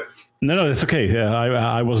go ahead. No, that's okay.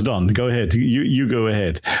 I was done. Go ahead. You go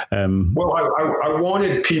ahead. Well, I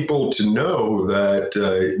wanted people to know that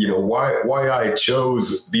why I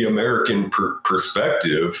chose the American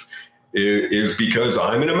perspective is because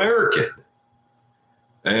I'm an American,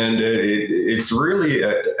 and it's really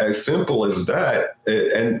as simple as that.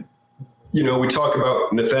 And we talk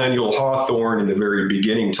about Nathaniel Hawthorne in the very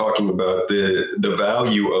beginning, talking about the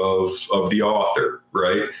value of the author,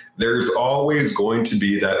 right? There's always going to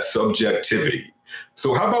be that subjectivity.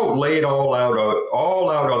 So how about lay it all out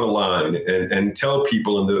on the line and tell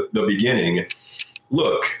people in the beginning,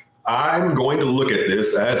 look, I'm going to look at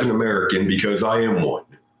this as an American because I am one,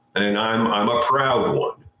 and I'm a proud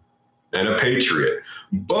one and a patriot.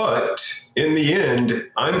 But in the end,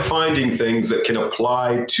 I'm finding things that can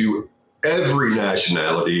apply to every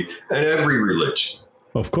nationality and every religion.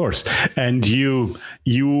 Of course. And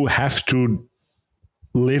you have to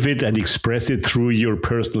live it and express it through your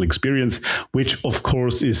personal experience, which of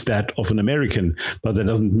course is that of an American, but that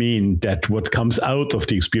doesn't mean that what comes out of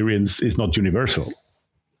the experience is not universal.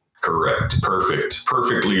 Correct. Perfect.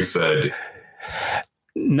 Perfectly said.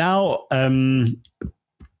 Now,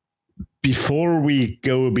 before we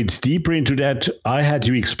go a bit deeper into that, I had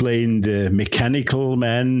you explain the mechanical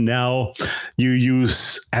man. Now you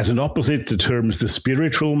use as an opposite the terms the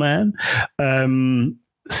spiritual man.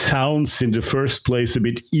 Sounds in the first place a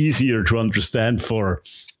bit easier to understand for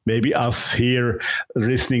maybe us here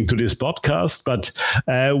listening to this podcast. But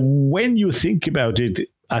when you think about it,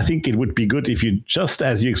 I think it would be good if you, just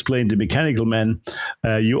as you explained the mechanical man,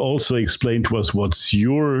 you also explain to us what's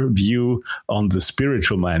your view on the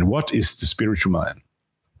spiritual man. What is the spiritual man?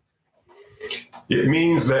 It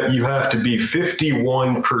means that you have to be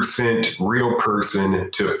 51% real person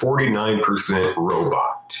to 49%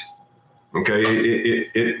 robot. Okay,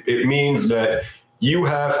 it means that you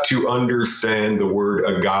have to understand the word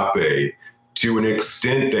agape to an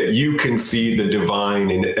extent that you can see the divine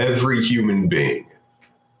in every human being.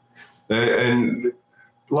 And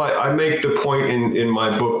like I make the point in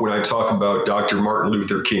my book when I talk about Dr. Martin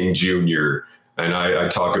Luther King Jr., and I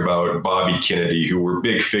talk about Bobby Kennedy, who were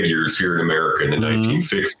big figures here in America in the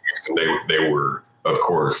 1960s, and they were, of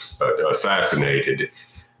course, assassinated.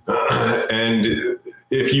 And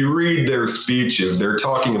if you read their speeches, they're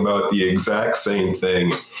talking about the exact same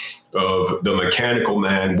thing of the mechanical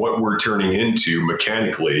man, what we're turning into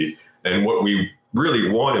mechanically, and what we really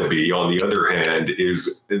want to be, on the other hand,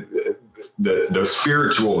 is the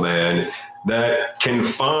spiritual man that can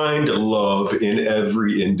find love in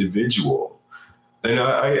every individual. And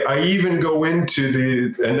I even go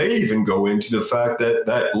into they even go into the fact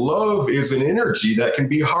that love is an energy that can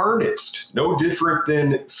be harnessed, no different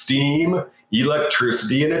than steam,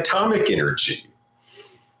 electricity, and atomic energy.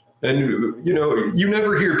 And, you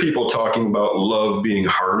never hear people talking about love being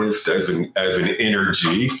harnessed as an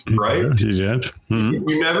energy, right?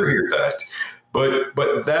 You never hear that. But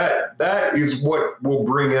that is what will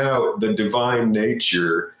bring out the divine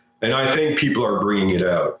nature. And I think people are bringing it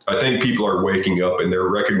out. I think people are waking up and they're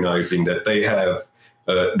recognizing that they have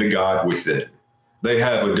the God within. They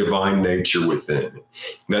have a divine nature within,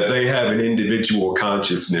 that they have an individual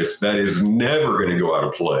consciousness that is never going to go out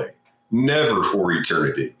of play, never for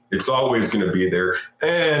eternity. It's always going to be there.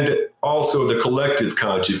 And also the collective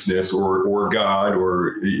consciousness or God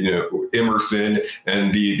or, Emerson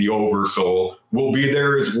and the oversoul will be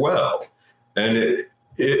there as well. And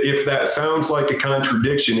if that sounds like a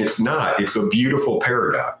contradiction, it's not. It's a beautiful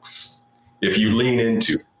paradox. If you lean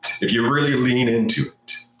into it, if you really lean into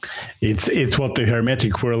it. It's what the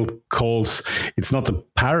Hermetic world calls, it's not a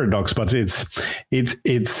paradox, but it's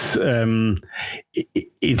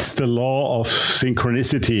the law of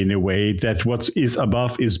synchronicity in a way, that what is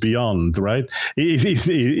above is beyond, right?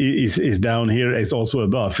 Is down here, it's also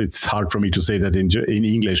above. It's hard for me to say that in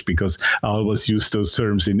English because I always use those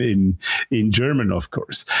terms in German, of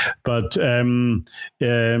course. But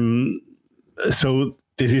so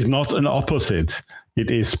this is not an opposite. It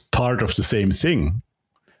is part of the same thing.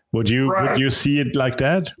 Would you see it like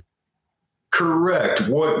that? Correct.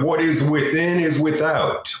 What is within is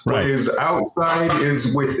without. Right. What is outside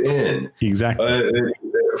is within. Exactly.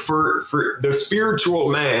 For the spiritual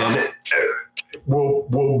man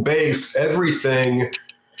will base everything,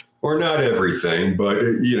 or not everything, but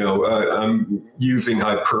I'm using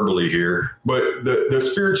hyperbole here. But the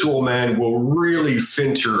spiritual man will really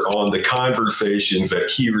center on the conversations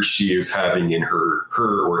that he or she is having in her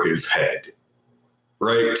or his head.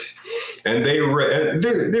 Right. And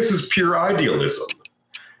this is pure idealism.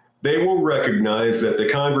 They will recognize that the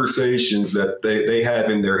conversations that they have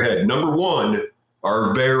in their head, number one,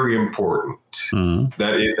 are very important.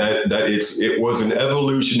 That it was an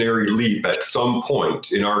evolutionary leap at some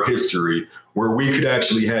point in our history where we could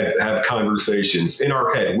actually have conversations in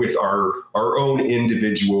our head with our own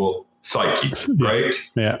individual psyches. Right.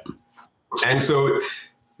 Yeah. And so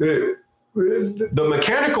the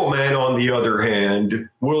mechanical man, on the other hand,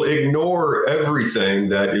 will ignore everything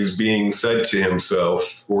that is being said to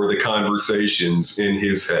himself or the conversations in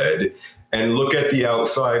his head and look at the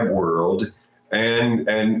outside world and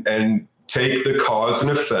take the cause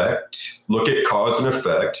and effect, look at cause and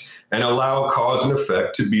effect, and allow cause and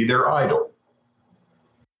effect to be their idol.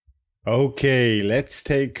 Okay, let's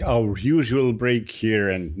take our usual break here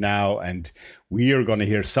and now, and we are going to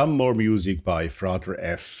hear some more music by Frater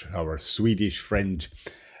F., our Swedish friend.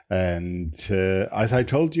 And as I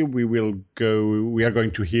told you, we are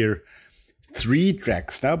going to hear 3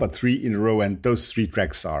 tracks now, but 3 in a row. And those 3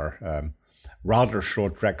 tracks are rather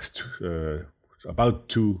short tracks, about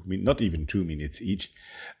 2, not even 2 minutes each.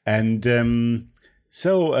 And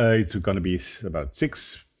so it's going to be about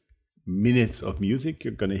 6 minutes of music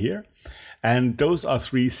you're going to hear. And those are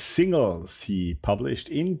 3 singles he published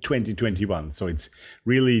in 2021. So it's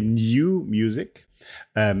really new music.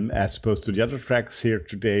 As opposed to the other tracks here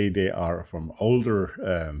today, they are from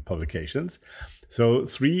older publications. So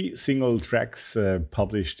 3 single tracks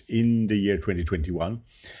published in the year 2021.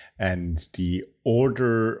 And the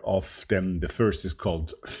order of them, the first is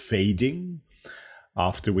called Fading,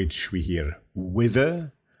 after which we hear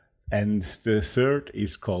Wither. And the third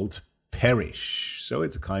is called Perish. So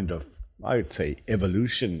it's a kind of, I would say,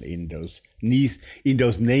 evolution in those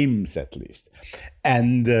names at least.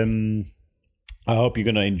 And I hope you're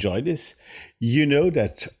going to enjoy this. You know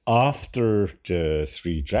that after the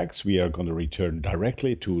 3 tracks, we are going to return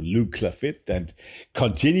directly to Luke Lafitte and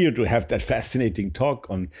continue to have that fascinating talk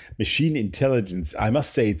on machine intelligence. I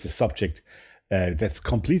must say it's a subject that's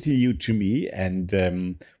completely new to me and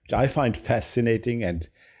which I find fascinating. And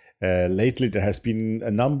lately there has been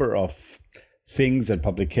a number of things and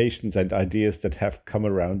publications and ideas that have come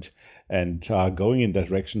around and are going in that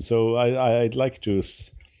direction. So I'd like to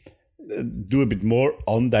do a bit more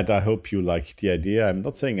on that. I hope you like the idea. I'm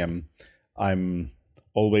not saying I'm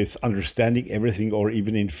always understanding everything or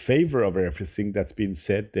even in favor of everything that's been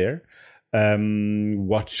said there.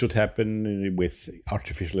 What should happen with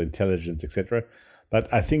artificial intelligence, etc.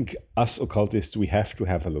 But I think us occultists, we have to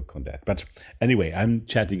have a look on that. But anyway, I'm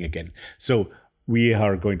chatting again. So we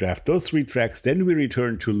are going to have those 3 tracks. Then we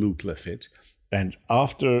return to Luke Lafitte. And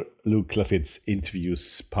after Luke Lafitte's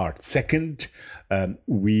interviews part 2nd,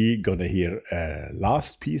 we're going to hear a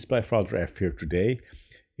last piece by Father F here today.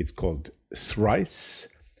 It's called Thrice,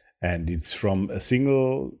 and it's from a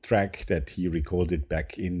single track that he recorded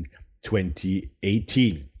back in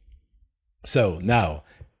 2018. So now,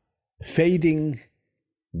 Fading,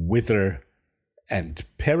 Wither, and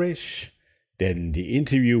Perish, then the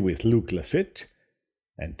interview with Luke Lafitte,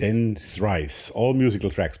 and then Thrice, all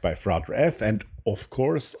musical tracks by Father F. And of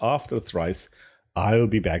course, after Thrice, I'll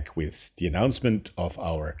be back with the announcement of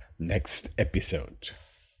our next episode.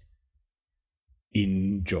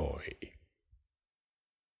 Enjoy.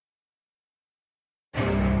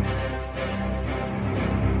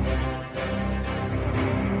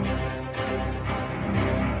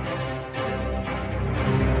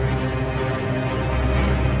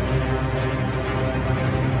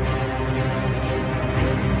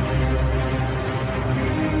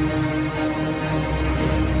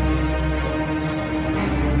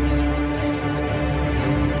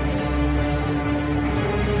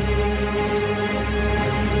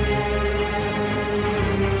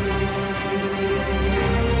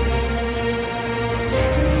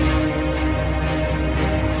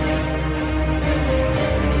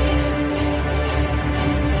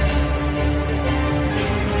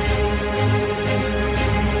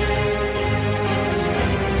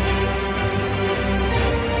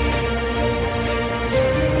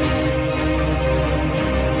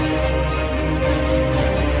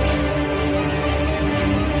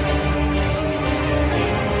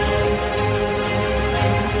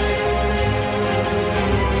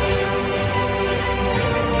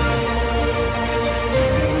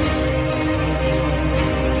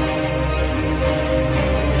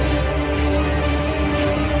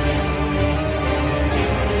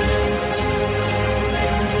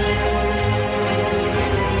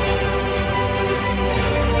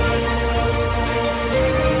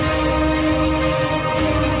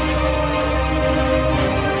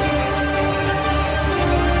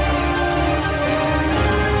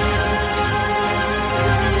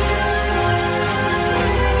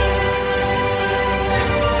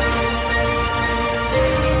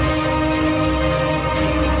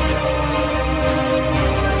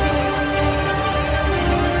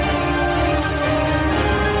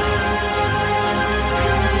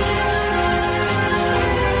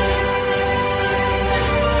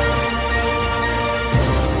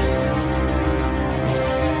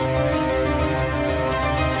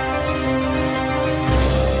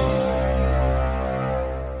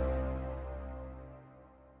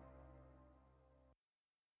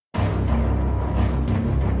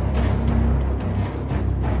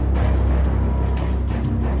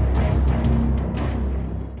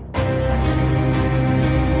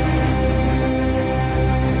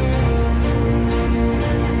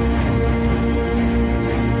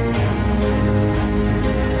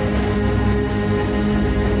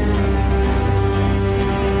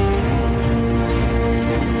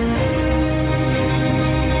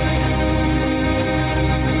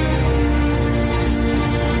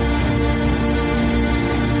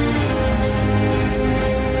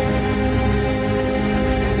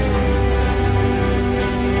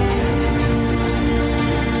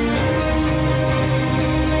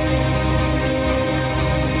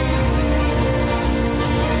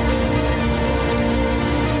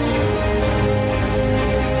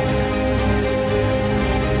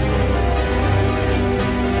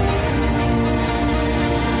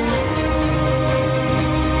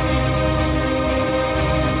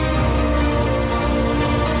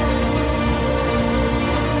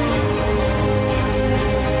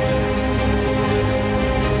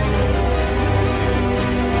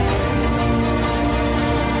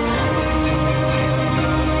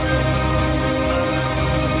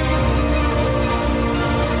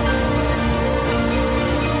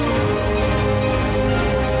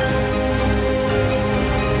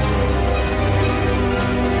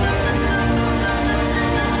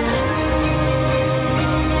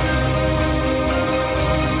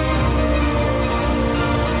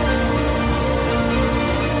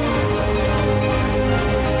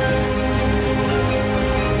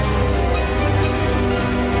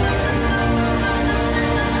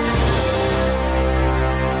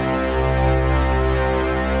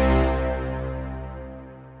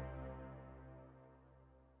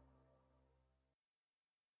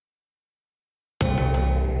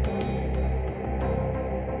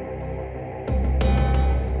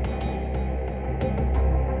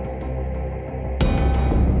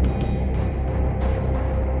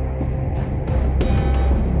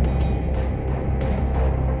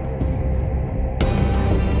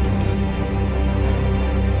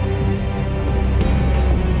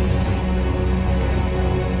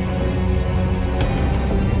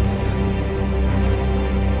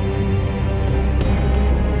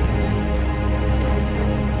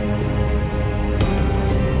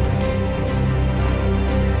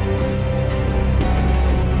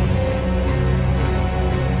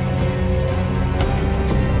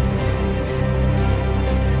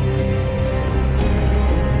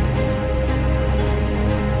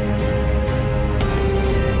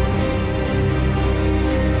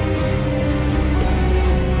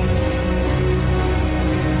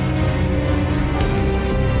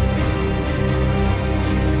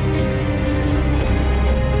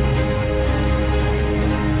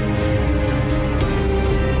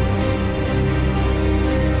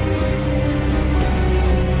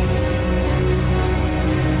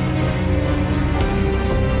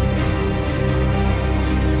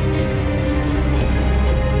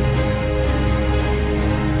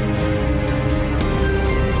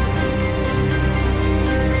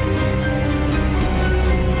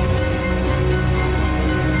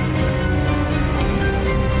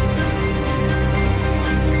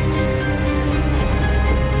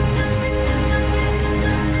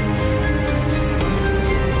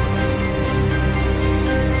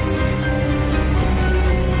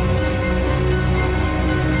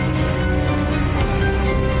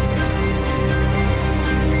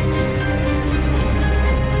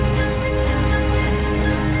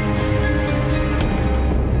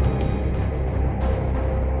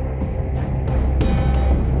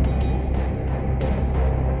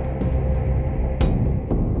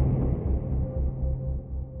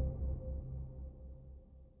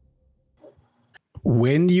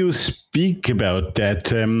 you speak about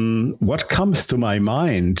that, what comes to my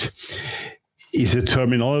mind is a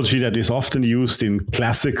terminology that is often used in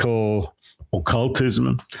classical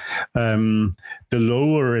occultism, the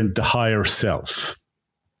lower and the higher self.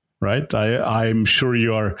 Right? I'm sure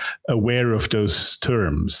you are aware of those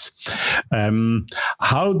terms.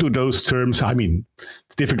 How do those terms, I mean,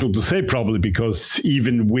 it's difficult to say probably because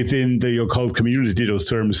even within the occult community, those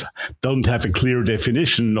terms don't have a clear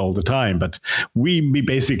definition all the time, but we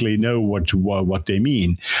basically know what they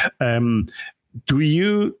mean. Can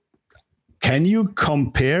you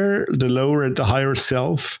compare the lower and the higher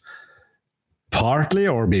self partly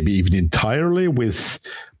or maybe even entirely with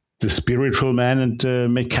the spiritual man and the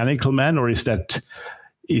mechanical man, or is that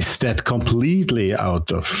completely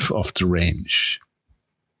out of the range?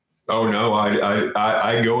 Oh no,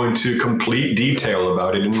 I go into complete detail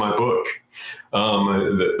about it in my book.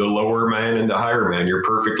 The lower man and the higher man. You're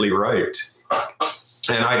perfectly right,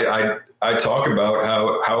 and I talk about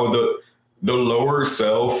how the lower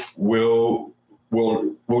self will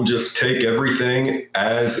just take everything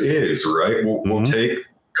as is. Right? We'll take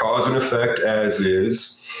cause and effect as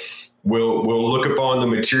is. We'll look upon the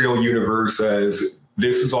material universe as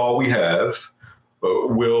this is all we have.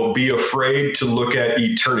 We'll be afraid to look at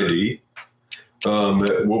eternity.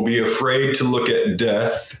 We'll be afraid to look at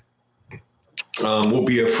death. We'll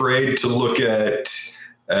be afraid to look at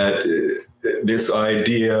this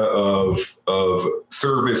idea of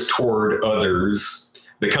service toward others,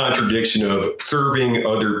 the contradiction of serving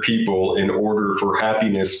other people in order for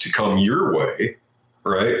happiness to come your way,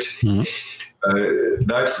 right? Mm-hmm.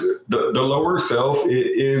 That's the lower self.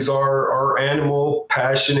 It is our animal,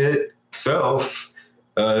 passionate self,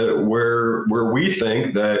 where we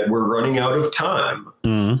think that we're running out of time,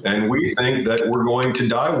 and we think that we're going to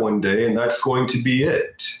die one day, and that's going to be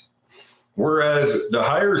it. Whereas the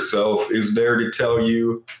higher self is there to tell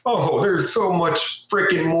you, oh, there's so much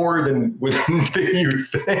freaking more than you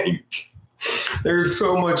think. There's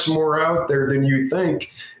so much more out there than you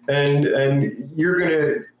think, and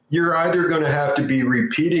you're either going to have to be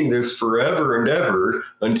repeating this forever and ever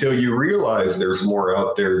until you realize there's more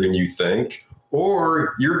out there than you think,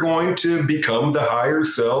 or you're going to become the higher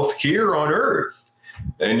self here on Earth,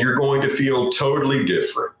 and you're going to feel totally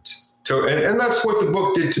different. And that's what the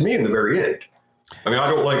book did to me in the very end. I mean, I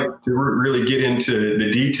don't like to really get into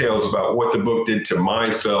the details about what the book did to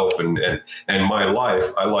myself and my life.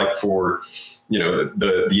 I like for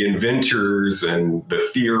the inventors and the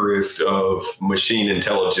theorists of machine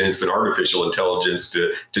intelligence and artificial intelligence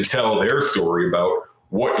to tell their story about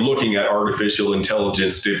what looking at artificial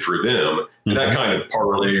intelligence did for them. And that kind of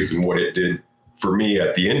parlays in what it did for me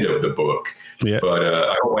at the end of the book. Yeah. But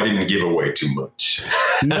I hope I didn't give away too much.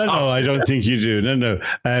 No, I don't think you do. No.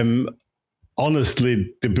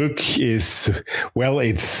 Honestly, the book is, well,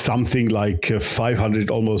 it's something like 500,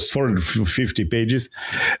 almost 450 pages.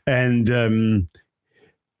 And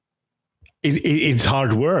it's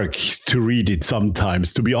hard work to read it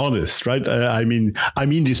sometimes, to be honest, right? I mean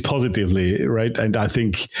this positively, right? And I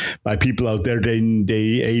think by people out there, they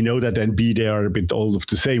A, know that, and B, they are a bit all of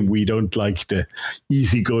the same. We don't like the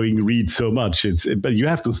easygoing read so much. But you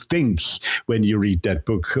have to think when you read that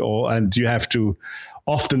book, and you have to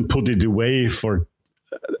often put it away for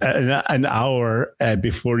an hour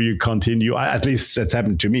before you continue. At least that's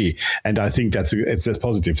happened to me, and I think it's a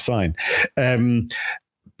positive sign.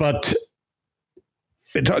 But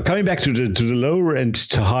coming back to the lower and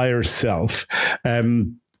to higher self,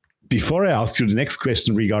 before I ask you the next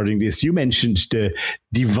question regarding this, you mentioned the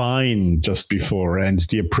divine just before, and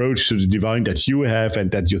the approach to the divine that you have and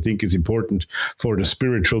that you think is important for the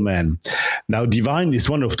spiritual man. Now, divine is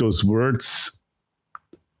one of those words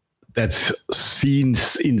that's seen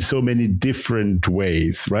in so many different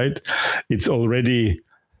ways, right? It's already,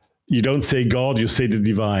 you don't say God, you say the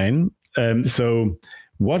divine. So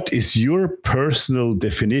what is your personal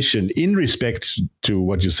definition in respect to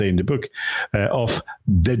what you say in the book of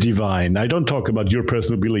the divine? I don't talk about your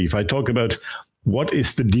personal belief. I talk about what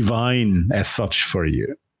is the divine as such for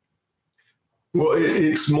you? Well,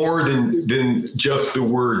 it's more than just the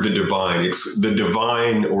word, the divine. It's the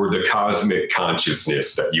divine or the cosmic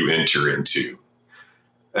consciousness that you enter into.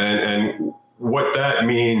 And what that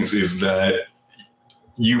means is that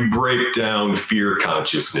you break down fear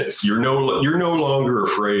consciousness. You're no longer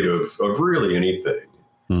afraid of really anything.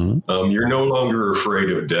 Mm-hmm. You're no longer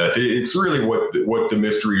afraid of death. It's really what the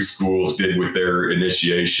mystery schools did with their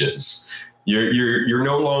initiations. You're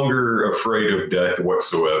no longer afraid of death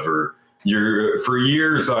whatsoever. For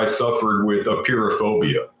years, I suffered with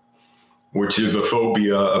apeirophobia, which is a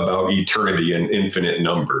phobia about eternity and infinite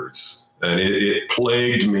numbers. And it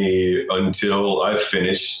plagued me until I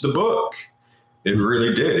finished the book. It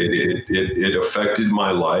really did. It affected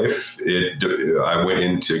my life. I went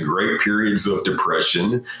into great periods of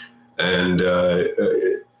depression. And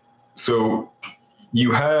so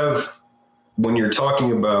you have, when you're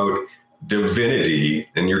talking about divinity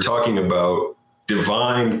and you're talking about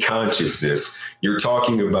divine consciousness, you're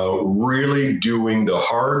talking about really doing the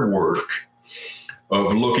hard work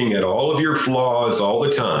of looking at all of your flaws all the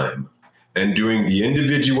time and doing the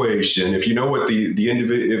individuation. If you know what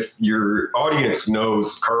if your audience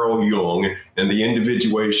knows Carl Jung and the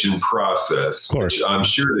individuation process, which I'm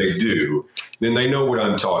sure they do, then they know what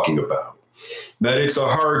I'm talking about. That it's a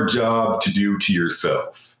hard job to do to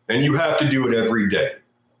yourself, and you have to do it every day.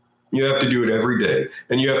 You have to do it every day,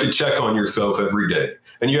 and you have to check on yourself every day,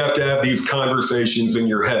 and you have to have these conversations in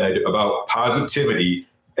your head about positivity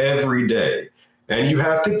every day. And you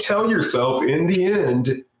have to tell yourself in the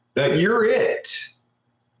end that you're it,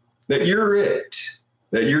 that you're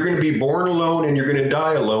going to be born alone and you're going to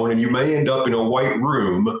die alone, and you may end up in a white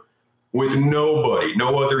room with nobody,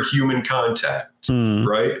 no other human contact,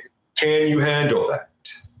 right? Can you handle that?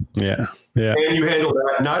 Yeah. Can you handle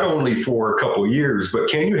that not only for a couple of years, but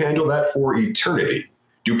can you handle that for eternity?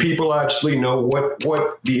 Do people actually know what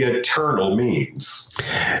the eternal means?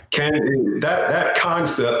 That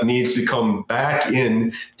concept needs to come back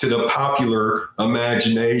in to the popular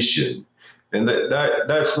imagination, and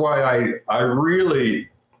that's why I really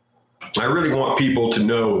want people to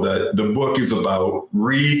know that the book is about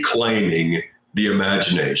reclaiming the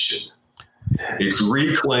imagination. It's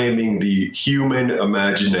reclaiming the human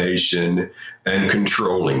imagination and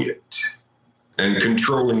controlling it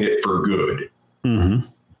for good. Mm-hmm.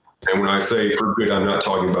 And when I say for good, I'm not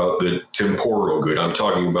talking about the temporal good. I'm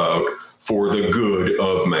talking about for the good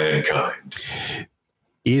of mankind.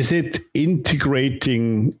 Is it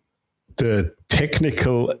integrating the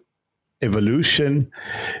technical evolution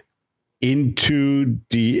into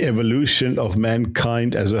the evolution of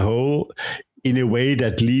mankind as a whole in a way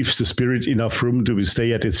that leaves the spirit enough room to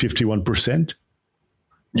stay at its 51%?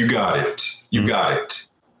 You got it. You got it.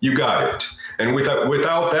 And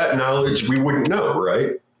without that knowledge, we wouldn't know,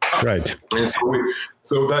 right? Right. And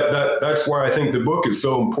so that's why I think the book is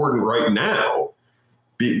so important right now,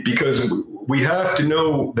 because we have to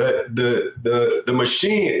know that the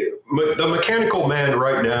mechanical man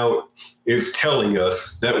right now is telling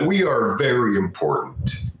us that we are very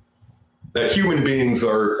important, that human beings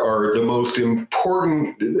are the most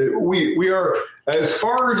important. We are, as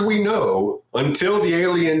far as we know, until the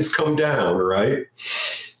aliens come down, right?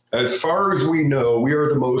 As far as we know, we are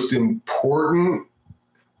the most important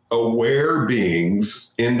aware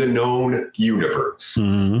beings in the known universe.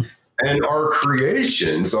 Mm-hmm. And our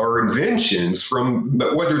creations, our inventions, from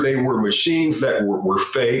whether they were machines that were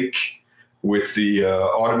fake, with the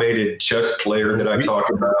automated chess player that I talk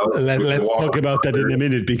about. Let's talk about that in a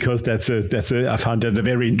minute, because I found that a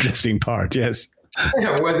very interesting part. Yes.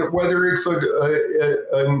 Yeah, whether it's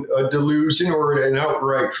a delusion or an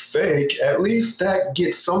outright fake, at least that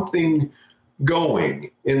gets something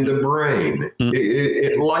going in the brain. Mm.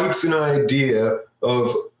 It lights an idea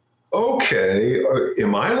of, okay,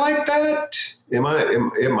 am I like that? Am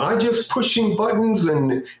I just pushing buttons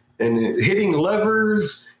and hitting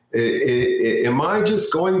levers? Am I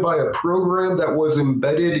just going by a program that was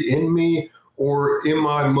embedded in me, or am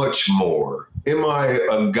I much more? Am I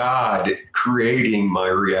a God creating my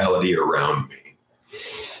reality around me?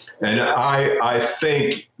 And I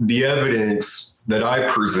think the evidence that I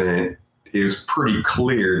present is pretty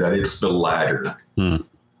clear that it's the latter. Mm.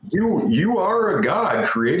 You are a God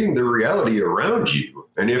creating the reality around you.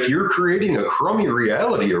 And if you're creating a crummy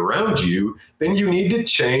reality around you, then you need to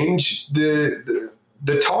change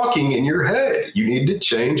the talking in your head. You need to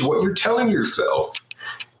change what you're telling yourself.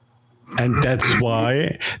 And that's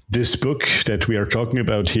why this book that we are talking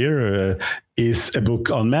about here is a book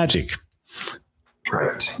on magic.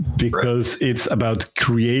 Right. Because it's about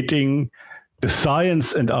creating the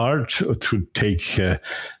science and art, to take a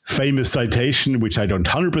famous citation, which I don't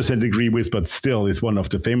 100% agree with, but still is one of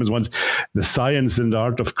the famous ones, the science and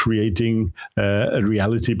art of creating a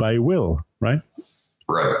reality by will, right?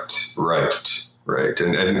 Right.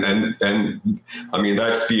 And I mean,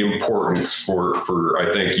 that's the importance for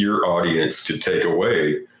I think your audience to take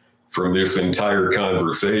away from this entire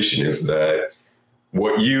conversation, is that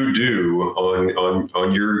what you do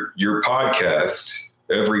on your podcast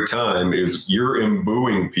every time is you're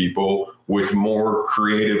imbuing people with more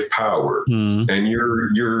creative power, and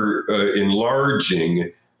you're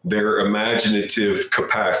enlarging their imaginative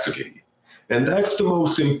capacity. And that's the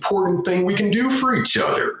most important thing we can do for each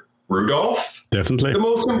other, Rudolph. Definitely. The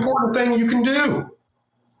most important thing you can do.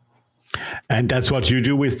 And that's what you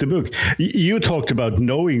do with the book. You talked about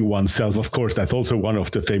knowing oneself. Of course, that's also one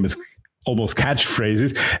of the famous almost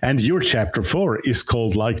catchphrases. And your chapter 4 is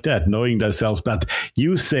called like that, Knowing Thyself. But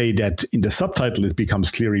you say that in the subtitle, it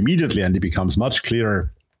becomes clear immediately, and it becomes much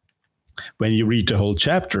clearer when you read the whole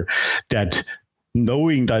chapter, that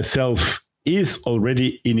knowing thyself is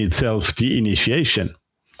already in itself the initiation.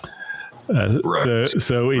 Right.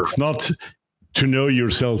 So it's not to know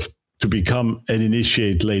yourself to become an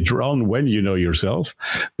initiate later on when you know yourself,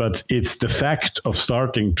 but it's the fact of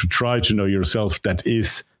starting to try to know yourself that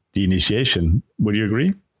is the initiation. Would you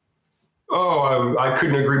agree? Oh, I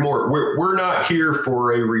couldn't agree more. We're not here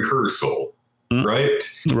for a rehearsal, right?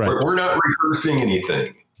 Right. We're not rehearsing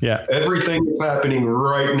anything. Yeah. Everything is happening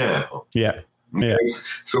right now. Yeah. Okay? Yeah.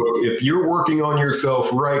 So if you're working on yourself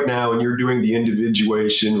right now and you're doing the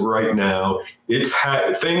individuation right now,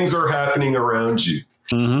 things are happening around you.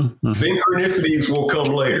 Mm-hmm. Synchronicities will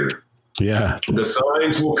come later. Yeah. The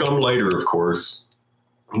signs will come later, of course,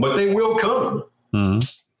 but they will come. Mm-hmm.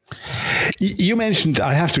 You mentioned,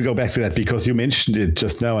 I have to go back to that because you mentioned it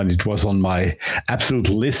just now, and it was on my absolute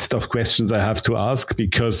list of questions I have to ask,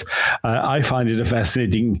 because I find it a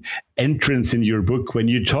fascinating entrance in your book when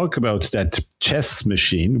you talk about that chess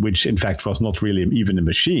machine, which in fact was not really even a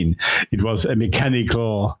machine. It was a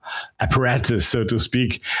mechanical apparatus, so to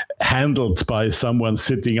speak, handled by someone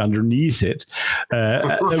sitting underneath it,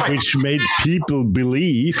 which made people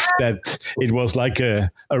believe that it was like a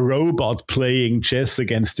robot playing chess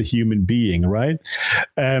against a human being, right?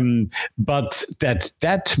 But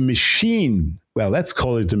that machine, well, let's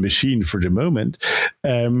call it a machine for the moment,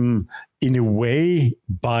 in a way,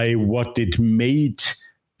 by what it made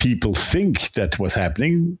people think that was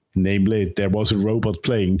happening, namely there was a robot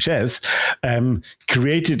playing chess,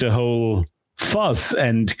 created a whole fuss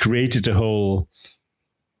and created a whole,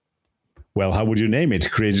 well, how would you name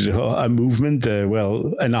it? Created a movement,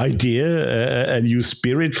 an idea, a new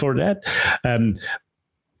spirit for that.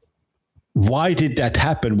 Why did that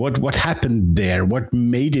happen? What happened there? What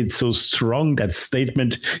made it so strong, that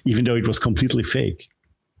statement, even though it was completely fake?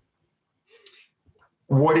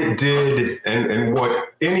 What it did, and what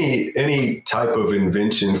any type of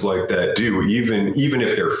inventions like that do, even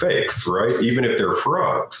if they're fakes, right? Even if they're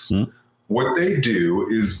frauds, what they do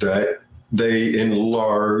is that they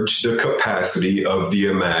enlarge the capacity of the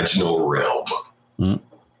imaginal realm.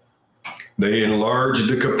 They enlarge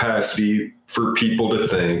the capacity for people to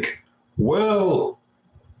think, well,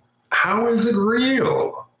 how is it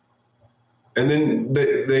real? And then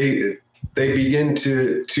they begin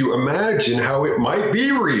to imagine how it might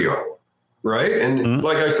be real, right? And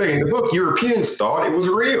like I say in the book, Europeans thought it was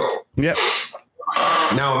real. Yeah.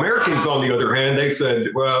 Now, Americans, on the other hand, they said,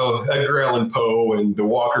 well, Edgar Allan Poe and the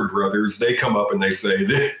Walker brothers, they come up and they say,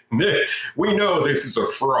 we know this is a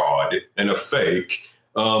fraud and a fake,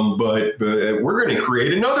 but we're going to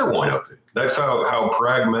create another one of it. That's how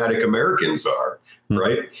pragmatic Americans are,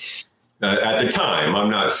 right? At the time, I'm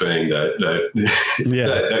not saying that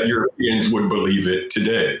that Europeans would believe it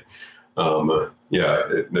today. But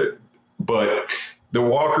the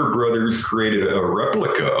Walker brothers created a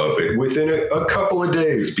replica of it within a couple of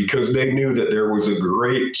days because they knew that there was a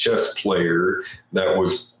great chess player that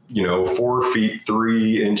was, 4 feet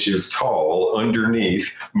 3 inches tall underneath,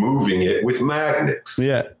 moving it with magnets.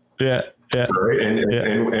 Yeah. Right.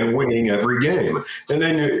 And winning every game. And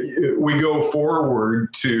then we go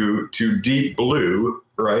forward to Deep Blue,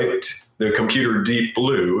 right? The computer Deep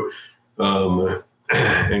Blue,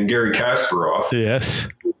 and Garry Kasparov. Yes.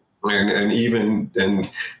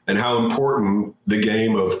 And how important the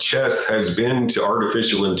game of chess has been to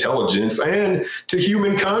artificial intelligence and to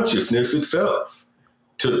human consciousness itself,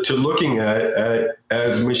 to looking at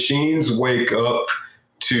as machines wake up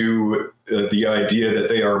to the idea that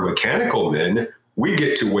they are mechanical men, we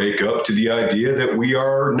get to wake up to the idea that we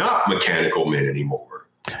are not mechanical men anymore,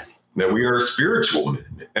 that we are spiritual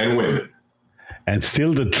men and women. And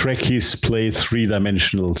still the Trekkies play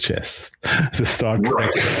three-dimensional chess. The Star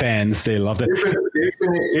Trek fans, they love that.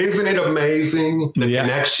 Isn't it amazing, the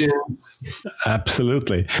connections?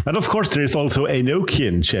 Absolutely. But of course, there is also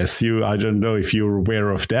Enochian chess. I don't know if you're aware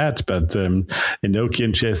of that, but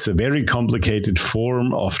Enochian chess, a very complicated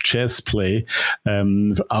form of chess play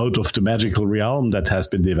out of the magical realm that has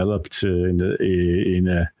been developed and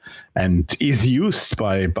is used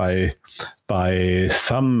by by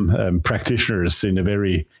some practitioners in a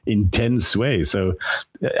very intense way. So,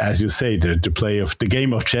 as you say, the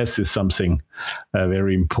game of chess is something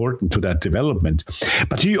very important to that development.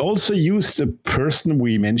 But you also used a person,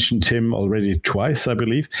 we mentioned him already twice, I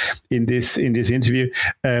believe, in this interview,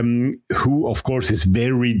 who, of course, is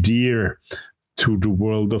very dear to the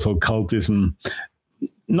world of occultism.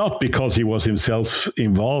 Not because he was himself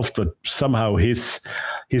involved, but somehow his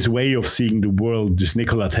way of seeing the world is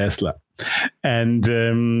Nikola Tesla, and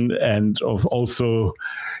of also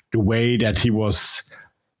the way that he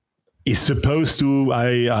is supposed to.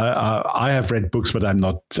 I have read books, but I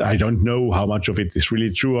don't know how much of it is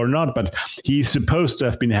really true or not. But he's supposed to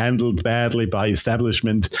have been handled badly by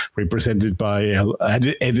establishment, represented by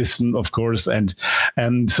Edison, of course, and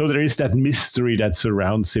so there is that mystery that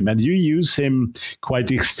surrounds him, and you use him quite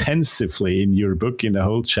extensively in your book, in a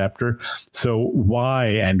whole chapter. So why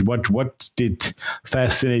and what did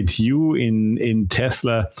fascinate you in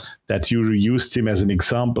Tesla that you used him as an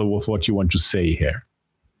example of what you want to say here?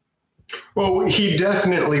 Well, he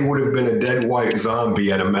definitely would have been a dead white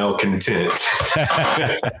zombie and a malcontent.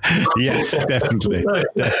 Yes, definitely.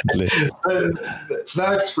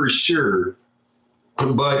 That's for sure.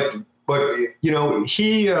 But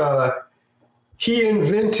he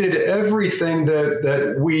invented everything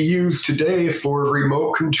that we use today for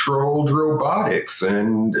remote controlled robotics,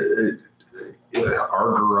 and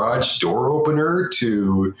our garage door opener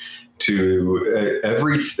to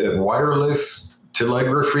every wireless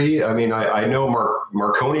telegraphy. I mean, I know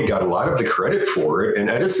Marconi got a lot of the credit for it, and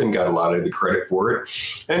Edison got a lot of the credit for it,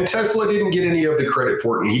 and Tesla didn't get any of the credit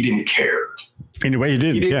for it, and he didn't care. In a way, he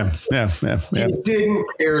did. He didn't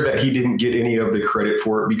care that he didn't get any of the credit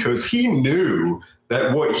for it, because he knew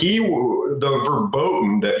that the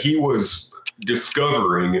verboten that he was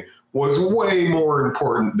discovering was way more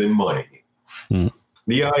important than money.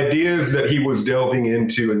 The ideas that he was delving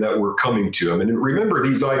into and that were coming to him. And remember,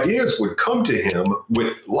 these ideas would come to him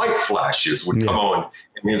with light flashes would come on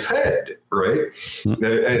in his head, right?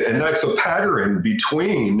 And that's a pattern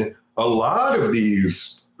between a lot of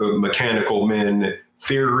these mechanical men,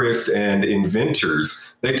 theorists and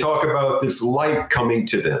inventors. They talk about this light coming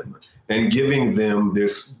to them and giving them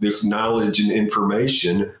this knowledge and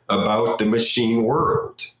information about the machine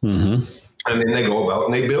world. And then they go about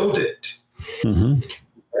and they build it.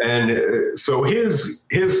 And so his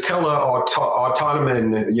autonomous,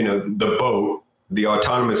 the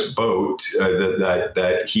autonomous boat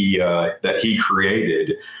that he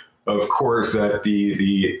created, of course, at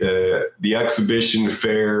the exhibition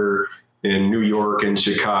fair in New York and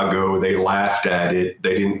Chicago, they laughed at it.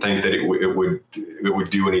 They didn't think that it would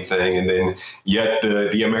do anything. And then yet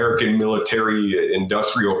the American military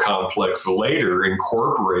industrial complex later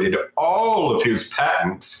incorporated all of his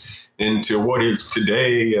patents into what is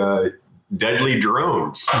today deadly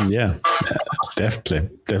drones. Yeah,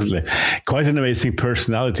 definitely. Quite an amazing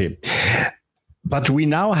personality. But we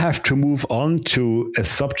now have to move on to a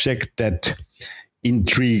subject that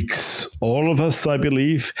intrigues all of us, I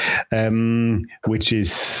believe, which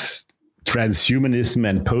is transhumanism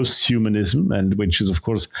and posthumanism, and which is, of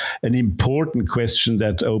course, an important question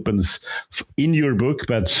that opens in your book,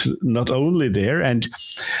 but not only there. And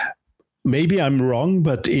maybe I'm wrong,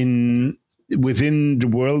 but within the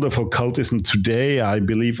world of occultism today, I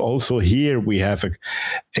believe also here we have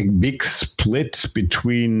a big split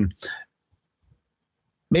between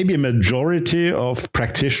maybe a majority of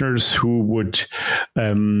practitioners who would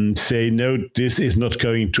say, no, this is not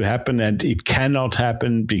going to happen, and it cannot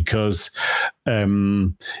happen because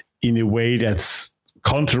in a way that's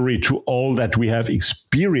contrary to all that we have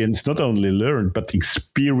experienced, not only learned, but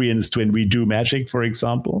experienced when we do magic, for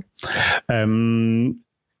example. And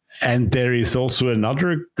there is also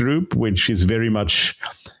another group which is very much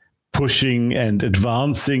pushing and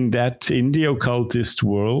advancing that in the occultist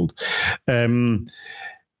world.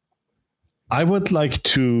 I would like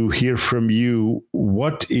to hear from you.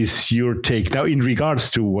 What is your take now in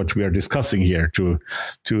regards to what we are discussing here, to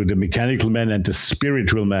the mechanical man and the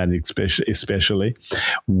spiritual man, especially?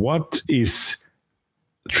 What is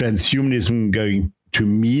transhumanism going to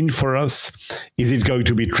mean for us? Is it going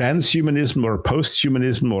to be transhumanism or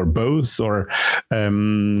posthumanism or both? Or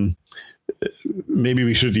maybe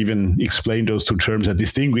we should even explain those two terms and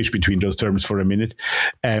distinguish between those terms for a minute.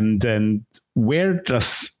 And then where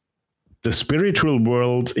does the spiritual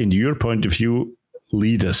world, in your point of view,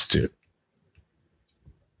 lead us to?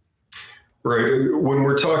 Right. When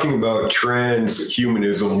we're talking about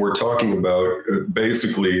transhumanism, we're talking about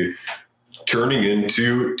basically turning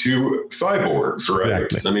into cyborgs, right?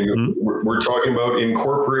 Exactly. I mean, we're talking about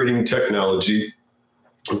incorporating technology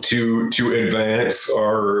to advance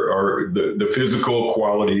the physical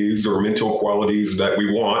qualities or mental qualities that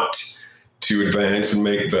we want to advance and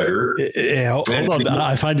make better. Hold on.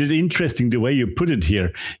 I find it interesting the way you put it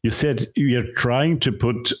here. You said you're trying to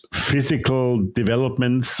put physical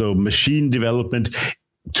development, so machine development,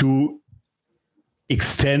 to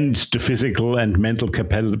extend the physical and mental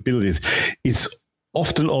capabilities. It's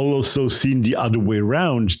often also seen the other way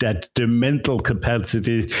around, that the mental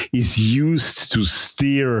capacity is used to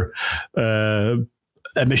steer a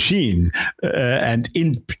machine and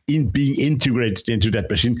in being integrated into that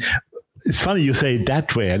machine. It's funny you say it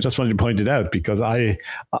that way. I just wanted to point it out because I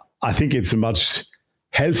think it's a much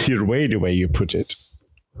healthier way, the way you put it.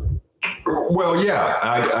 Well, yeah,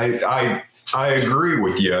 I agree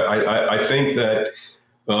with you. I think that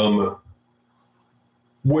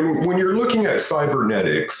when you're looking at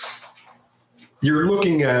cybernetics, you're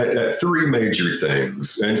looking at three major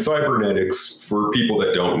things. And cybernetics, for people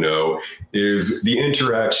that don't know, is the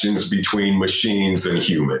interactions between machines and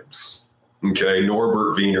humans. Okay,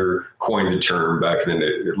 Norbert Wiener coined the term back in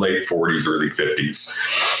the late 40s, early 50s.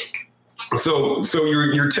 So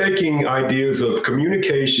you're taking ideas of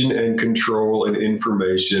communication and control and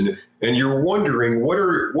information, and you're wondering what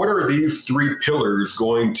are these three pillars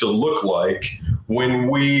going to look like when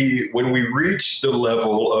we reach the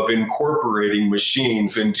level of incorporating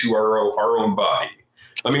machines into our own body.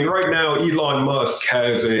 I mean, right now, Elon Musk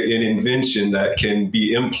has an invention that can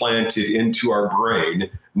be implanted into our brain,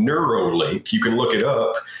 Neuralink. You can look it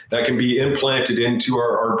up. That can be implanted into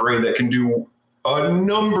our brain that can do a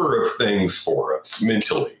number of things for us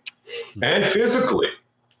mentally and physically.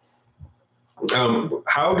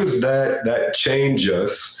 How does that change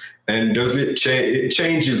us? And does it change? It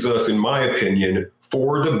changes us, in my opinion,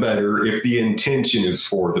 for the better if the intention is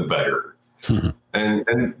for the better.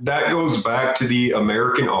 And that goes back to the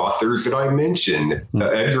American authors that I mentioned,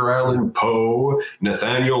 Edgar Allan Poe,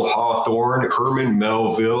 Nathaniel Hawthorne, Herman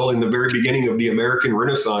Melville, in the very beginning of the American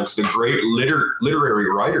Renaissance, the great literary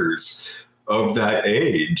writers of that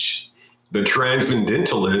age, the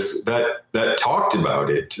transcendentalists that talked about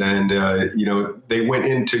it. And, they went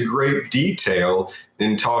into great detail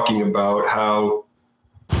in talking about how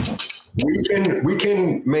we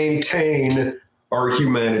can maintain our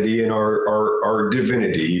humanity and our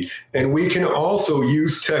divinity, and we can also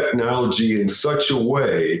use technology in such a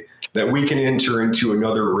way that we can enter into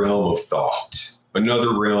another realm of thought,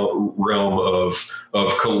 another realm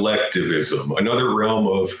of collectivism, another realm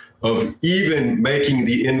of even making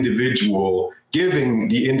the individual, giving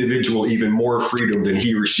the individual even more freedom than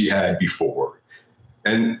he or she had before.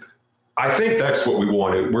 And I think that's what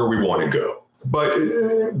where we want to go. But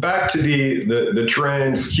back to the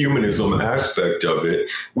transhumanism aspect of it,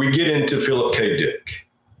 we get into Philip K. Dick.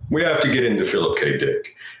 We have to get into Philip K.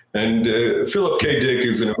 Dick. And Philip K. Dick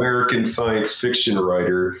is an American science fiction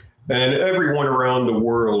writer, and everyone around the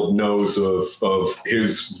world knows of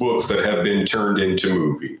his books that have been turned into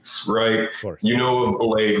movies, right? You know of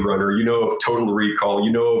Blade Runner, you know of Total Recall,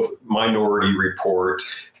 you know of Minority Report,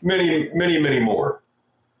 many, many, many more.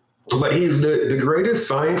 But he's the greatest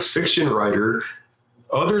science fiction writer,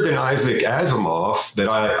 other than Isaac Asimov, that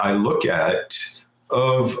I look at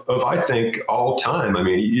of I think all time. I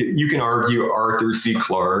mean, you can argue Arthur C.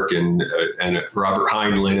 Clarke and Robert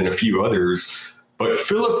Heinlein and a few others, but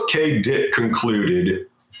Philip K. Dick concluded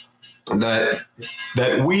that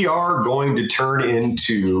we are going to turn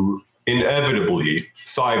into, inevitably,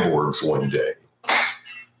 cyborgs one day,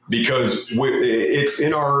 because it's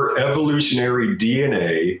in our evolutionary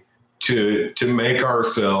DNA to make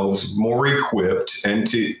ourselves more equipped and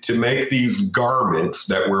to make these garments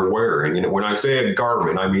that we're wearing. And when I say a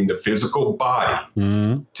garment, I mean the physical body,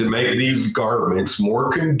 to make these garments more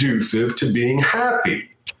conducive to being happy,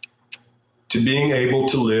 to being able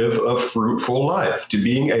to live a fruitful life, to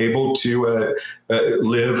being able to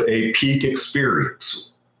live a peak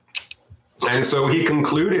experience. And so he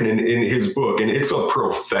concluded in his book, and it's a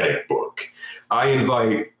prophetic book. I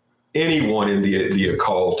invite anyone in the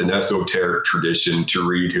occult and esoteric tradition to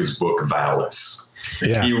read his book, Valis.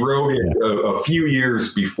 Yeah. He wrote it a few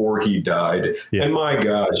years before he died. Yeah. And my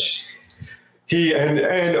gosh,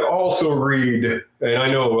 and also read, and I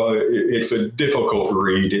know it's a difficult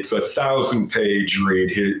read, it's a 1,000-page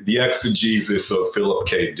read, the exegesis of Philip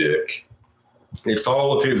K. Dick. It's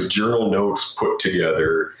all of his journal notes put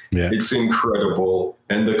together. Yeah. It's incredible.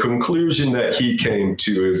 And the conclusion that he came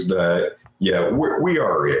to is that, yeah, we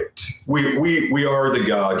are it. We are the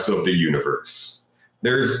gods of the universe.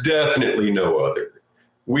 There's definitely no other.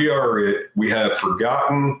 We are it. We have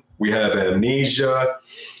forgotten. We have amnesia.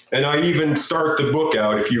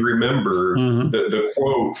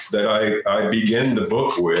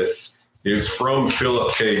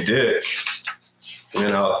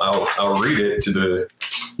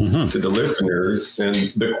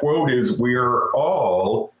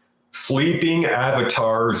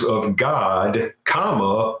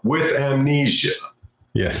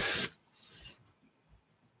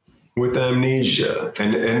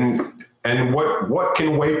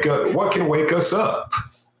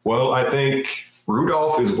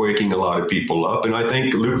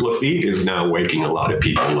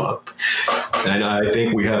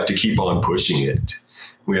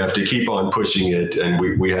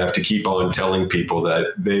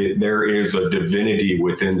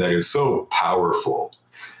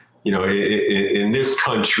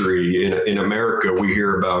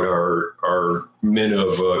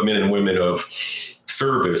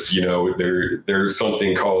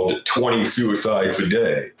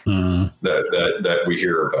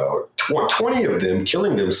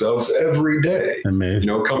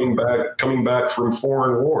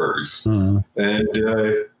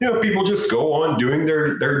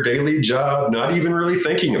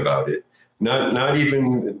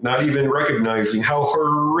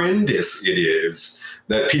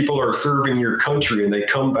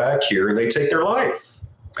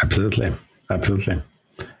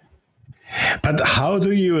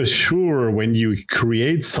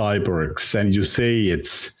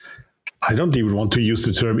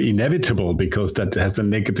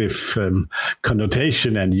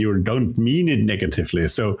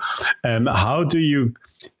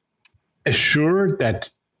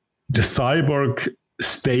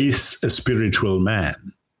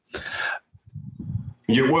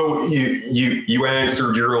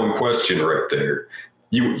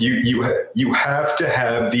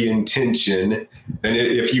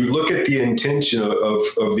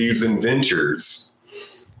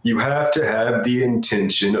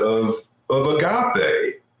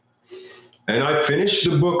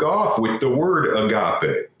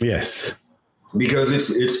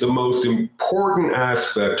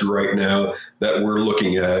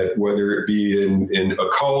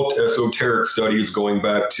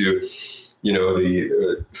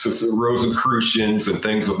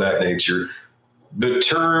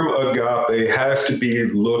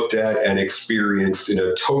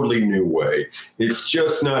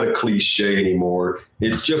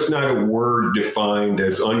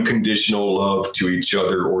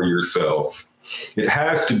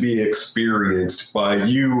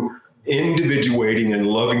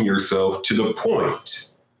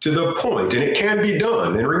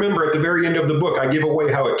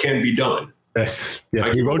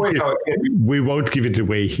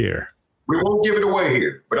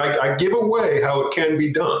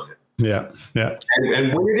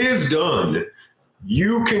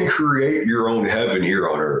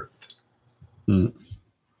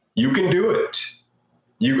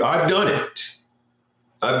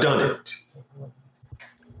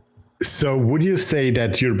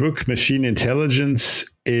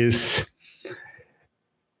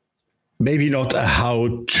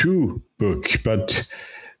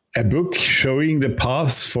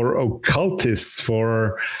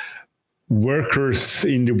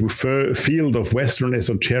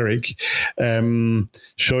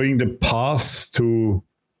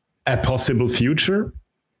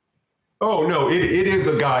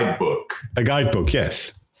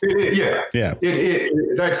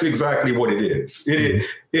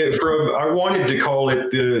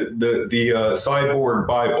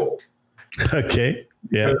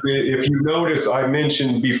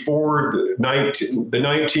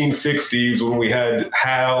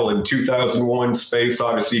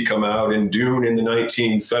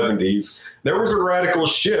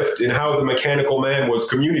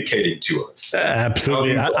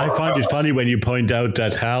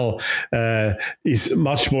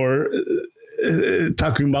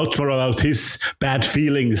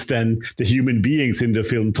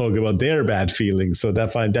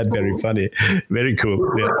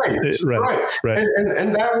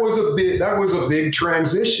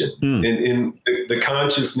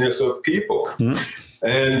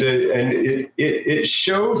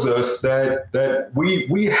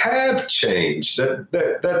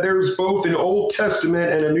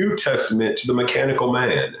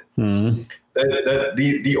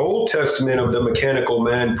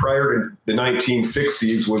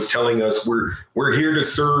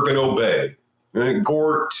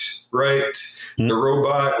 Gort, right? The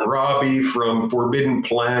robot Robbie from Forbidden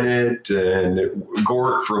Planet, and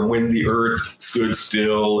Gort from When the Earth Stood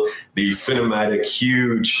Still. These cinematic,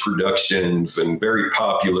 huge productions and very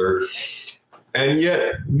popular. And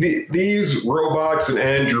yet these robots and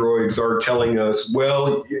androids are telling us,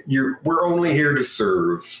 well, we're only here to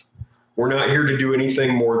serve. We're not here to do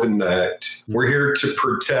anything more than that. We're here to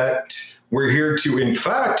protect. We're here to, in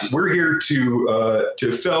fact, we're here to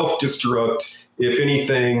self-destruct if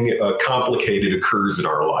anything complicated occurs in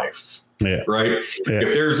our life. Yeah. Right? Yeah.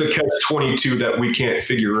 If there's a catch-22 that we can't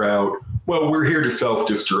figure out, well, we're here to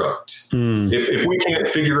self-destruct. If we can't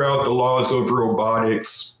figure out the laws of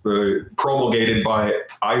robotics promulgated by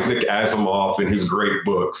Isaac Asimov in his great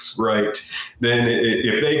books, right? Then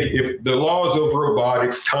if the laws of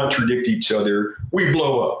robotics contradict each other, we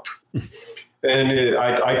blow up. And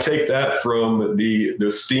I take that from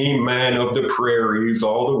the steam man of the prairies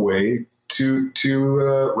all the way to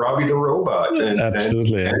Robbie the robot.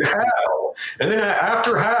 Absolutely. And Hal. And then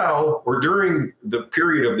after Hal, or during the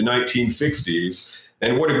period of the 1960s,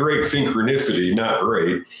 and what a great synchronicity, not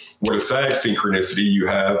great, what a sad synchronicity you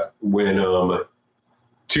have when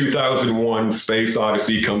 2001 Space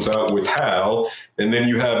Odyssey comes out with Hal, and then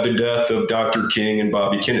you have the death of Dr. King and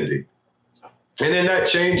Bobby Kennedy. And then that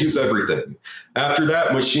changes everything. After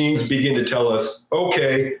that, machines begin to tell us,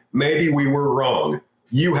 okay, maybe we were wrong.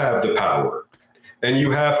 You have the power. And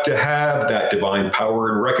you have to have that divine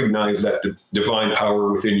power and recognize that divine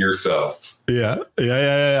power within yourself. Yeah.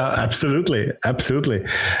 Absolutely. It's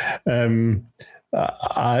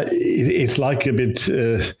like a bit...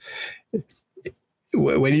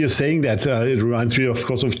 when you're saying that, it reminds me, of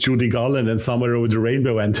course, of Judy Garland and Somewhere Over the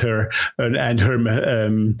Rainbow and her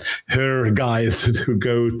guys who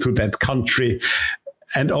go to that country,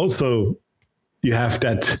 and also you have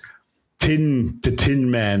the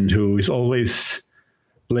Tin Man who is always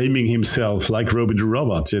blaming himself like Robbie the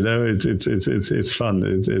Robot. It's fun.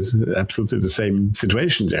 It's absolutely the same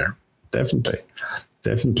situation there. Definitely.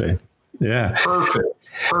 Yeah. Perfect.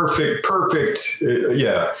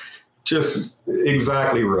 Yeah. Just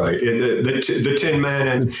exactly right. The Tin Man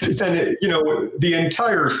and the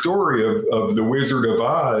entire story of the Wizard of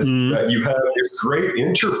Oz, that you have this great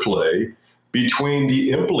interplay between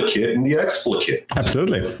the implicate and the explicate.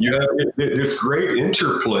 Absolutely. You have this great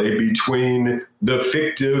interplay between the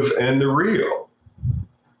fictive and the real.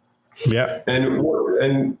 Yeah.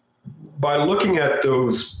 And by looking at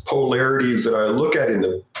those polarities that I look at in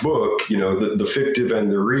the book, the fictive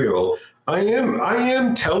and the real, I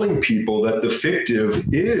am telling people that the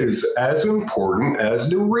fictive is as important as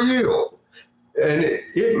the real. And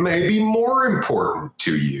it may be more important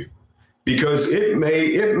to you because it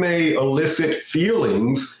may elicit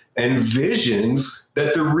feelings and visions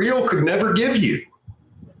that the real could never give you.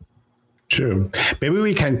 True. Maybe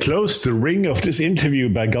we can close the ring of this interview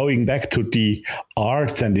by going back to the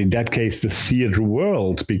arts and, in that case, the theater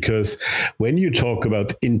world, because when you talk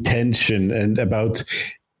about intention and about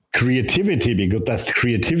creativity, because that's the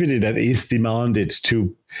creativity that is demanded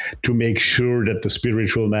to make sure that the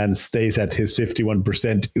spiritual man stays at his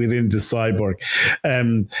 51% within the cyborg.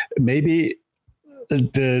 Maybe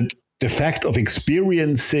the fact of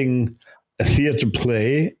experiencing a theater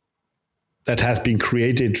play that has been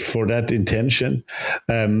created for that intention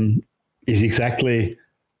is exactly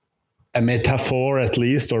a metaphor, at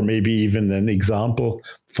least, or maybe even an example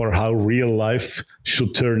for how real life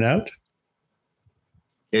should turn out.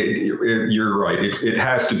 You're right. It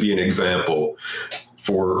has to be an example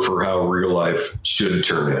for how real life should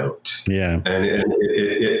turn out. Yeah, and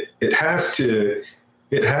it has to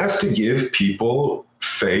give people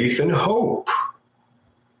faith and hope.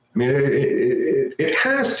 I mean, it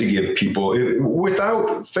has to give people.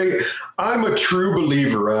 Without faith, I'm a true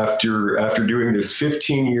believer after doing this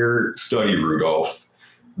 15-year study, Rudolph,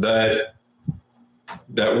 that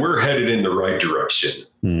we're headed in the right direction.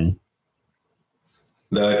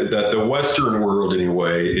 That the Western world,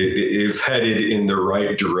 anyway, is headed in the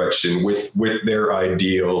right direction with their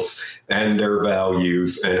ideals and their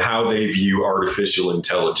values and how they view artificial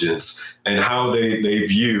intelligence and how they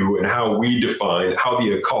view and how we define, how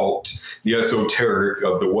the occult, the esoteric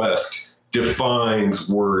of the West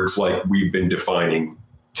defines words like we've been defining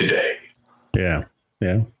today. Yeah.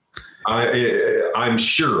 I'm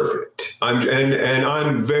sure of it.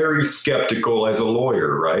 I'm very skeptical as a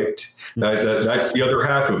lawyer, right? That's the other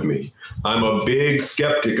half of me. I'm a big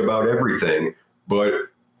skeptic about everything, but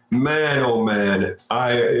man, oh man,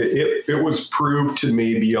 it was proved to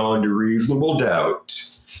me beyond a reasonable doubt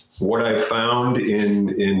what I found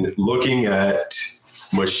in looking at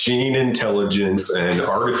machine intelligence and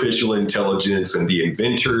artificial intelligence and the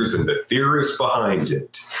inventors and the theorists behind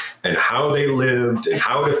it and how they lived and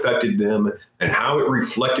how it affected them and how it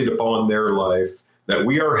reflected upon their life, that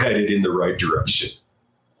we are headed in the right direction.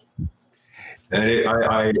 And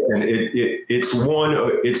it's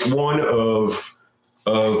one of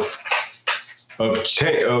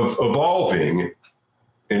evolving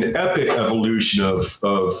an epic evolution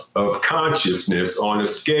of consciousness on a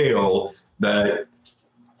scale that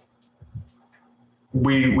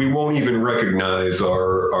we won't even recognize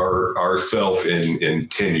ourself in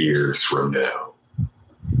 10 years from now.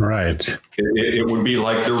 Right. It would be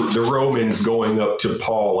like the Romans going up to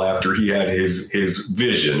Paul after he had his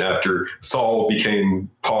vision, after Saul became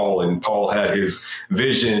Paul and Paul had his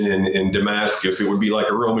vision in Damascus. It would be like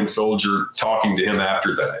a Roman soldier talking to him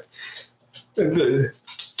after that. The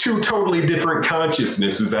two totally different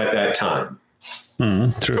consciousnesses at that time.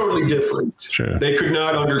 True. Totally different. True. They could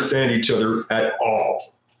not understand each other at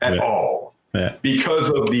all, because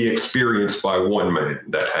of the experience by one man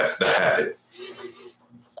that had it.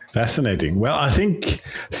 Fascinating. Well, I think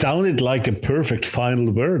sounded like a perfect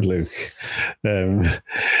final word, Luke.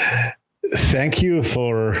 Thank you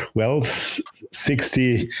for,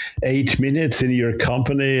 68 minutes in your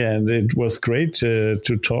company, and it was great to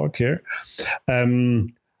talk here.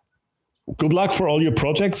 Good luck for all your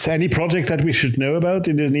projects. Any project that we should know about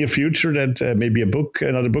in the near future, that maybe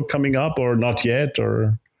another book coming up, or not yet,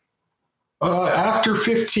 or? After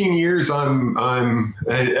 15 years, and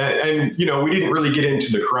we didn't really get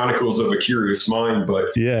into the Chronicles of a Curious Mind,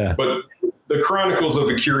 but the Chronicles of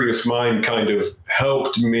a Curious Mind kind of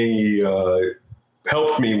helped me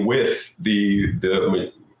with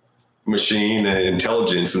the machine and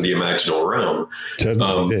intelligence in the imaginal realm.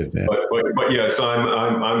 But yes,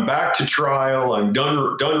 I'm back to trial. I'm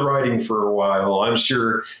done writing for a while. I'm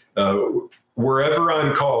sure wherever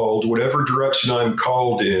I'm called, whatever direction I'm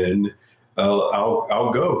called in,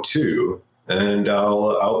 I'll go to, and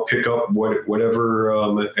I'll pick up whatever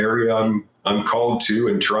area I'm called to,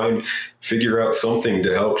 and try and figure out something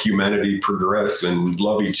to help humanity progress and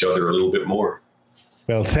love each other a little bit more.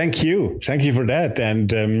 Well, thank you for that, and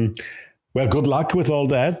good luck with all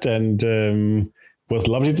that. And it was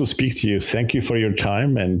lovely to speak to you. Thank you for your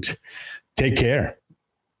time, and take care.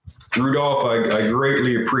 Rudolf, I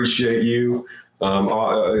greatly appreciate you.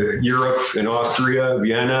 Europe and Austria,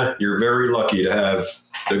 Vienna, you're very lucky to have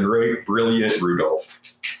the great, brilliant Rudolf.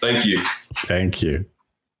 Thank you. Thank you.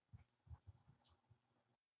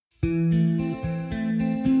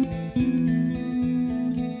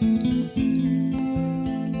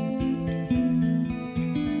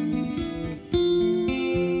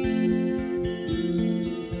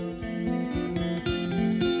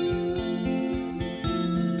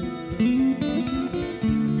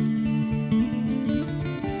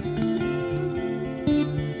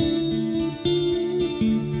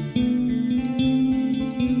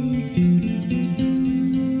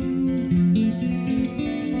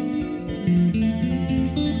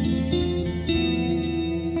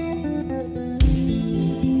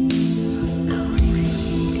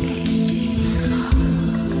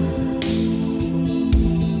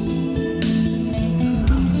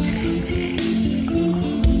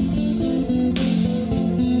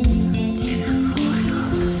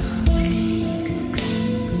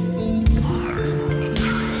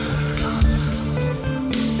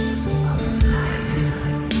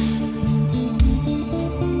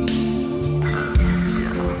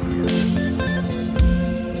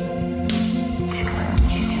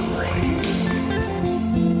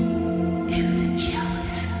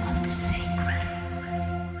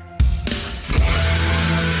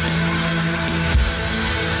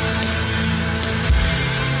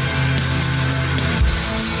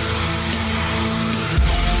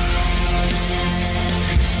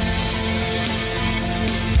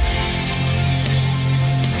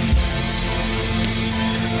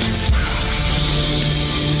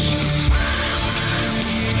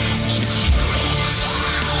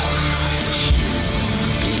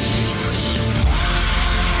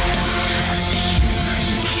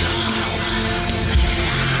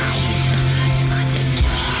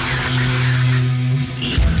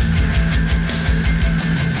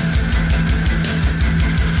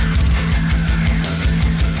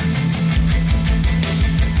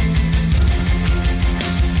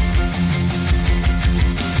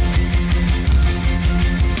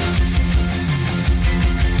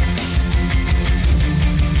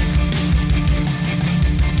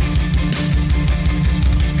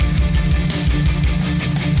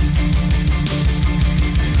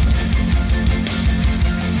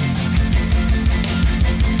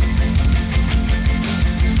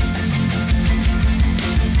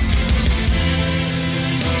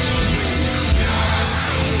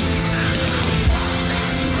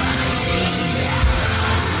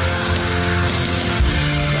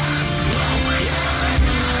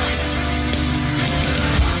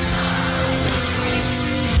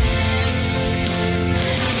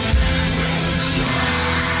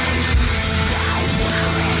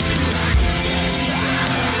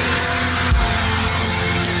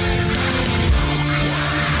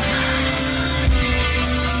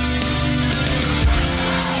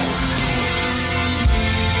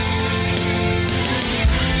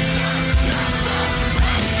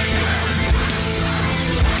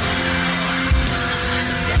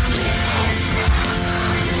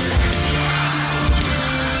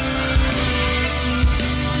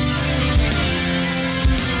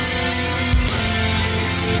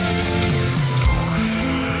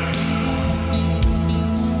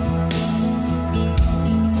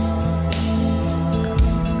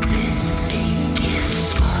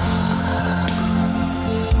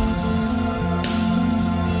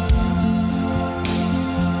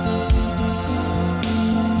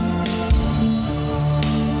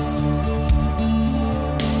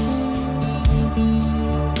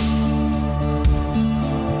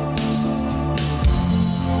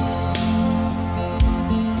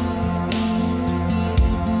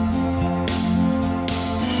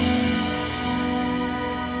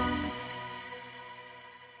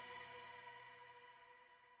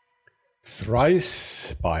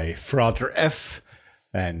 Thrice by Frater F.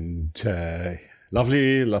 And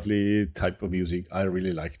lovely type of music. I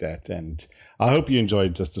really like that. And I hope you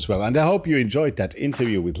enjoyed just as well. And I hope you enjoyed that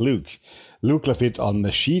interview with Luke Lafitte on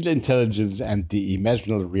machine intelligence and the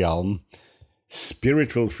imaginal realm,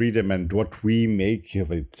 spiritual freedom, and what we make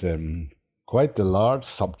of it. Quite a large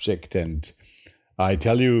subject. And I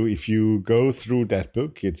tell you, if you go through that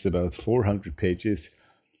book, it's about 400 pages.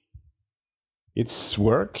 It's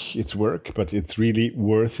work, but it's really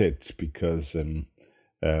worth it because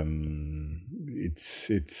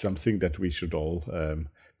it's something that we should all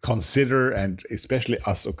consider, and especially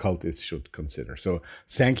us occultists should consider. So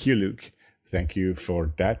thank you, Luke. Thank you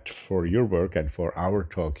for that, for your work, and for our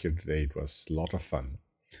talk here today. It was a lot of fun.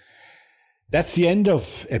 That's the end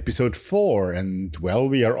of episode 4. And well,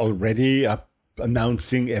 we are already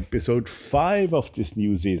announcing episode 5 of this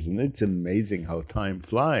new season. It's amazing how time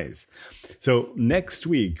flies. So next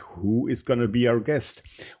week, who is going to be our guest?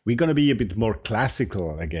 We're going to be a bit more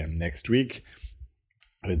classical again next week.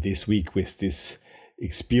 This week with this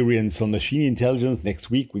experience on machine intelligence. Next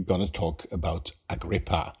week, we're going to talk about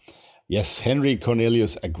Agrippa. Yes, Henry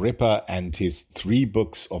Cornelius Agrippa and his 3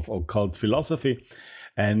 books of occult philosophy.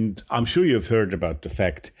 And I'm sure you've heard about the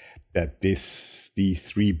fact that these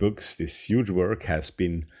 3 books, this huge work, has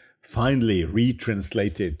been finally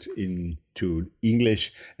retranslated into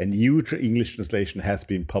English. A new English translation has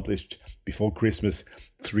been published before Christmas.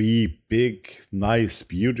 3 big, nice,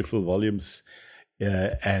 beautiful volumes.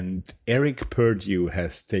 And Eric Purdue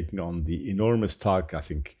has taken on the enormous task. I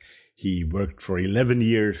think he worked for 11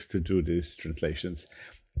 years to do these translations.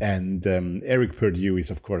 And Eric Purdue is,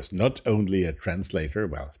 of course, not only a translator,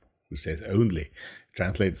 well, who says only?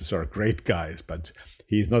 Translators are great guys, but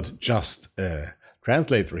he's not just a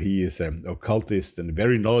translator. He is an occultist and a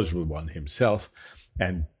very knowledgeable one himself.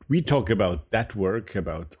 And we talk about that work,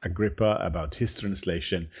 about Agrippa, about his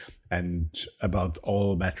translation, and about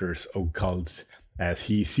all matters occult as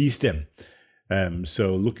he sees them.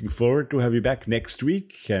 So looking forward to have you back next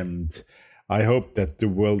week. And I hope that the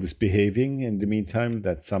world is behaving in the meantime,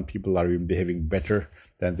 that some people are even behaving better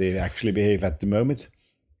than they actually behave at the moment.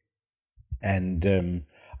 And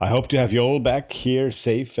I hope to have you all back here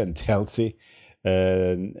safe and healthy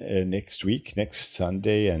next week, next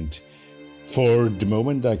Sunday. And for the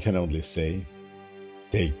moment, I can only say,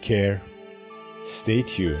 take care, stay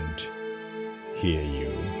tuned, hear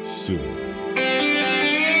you soon.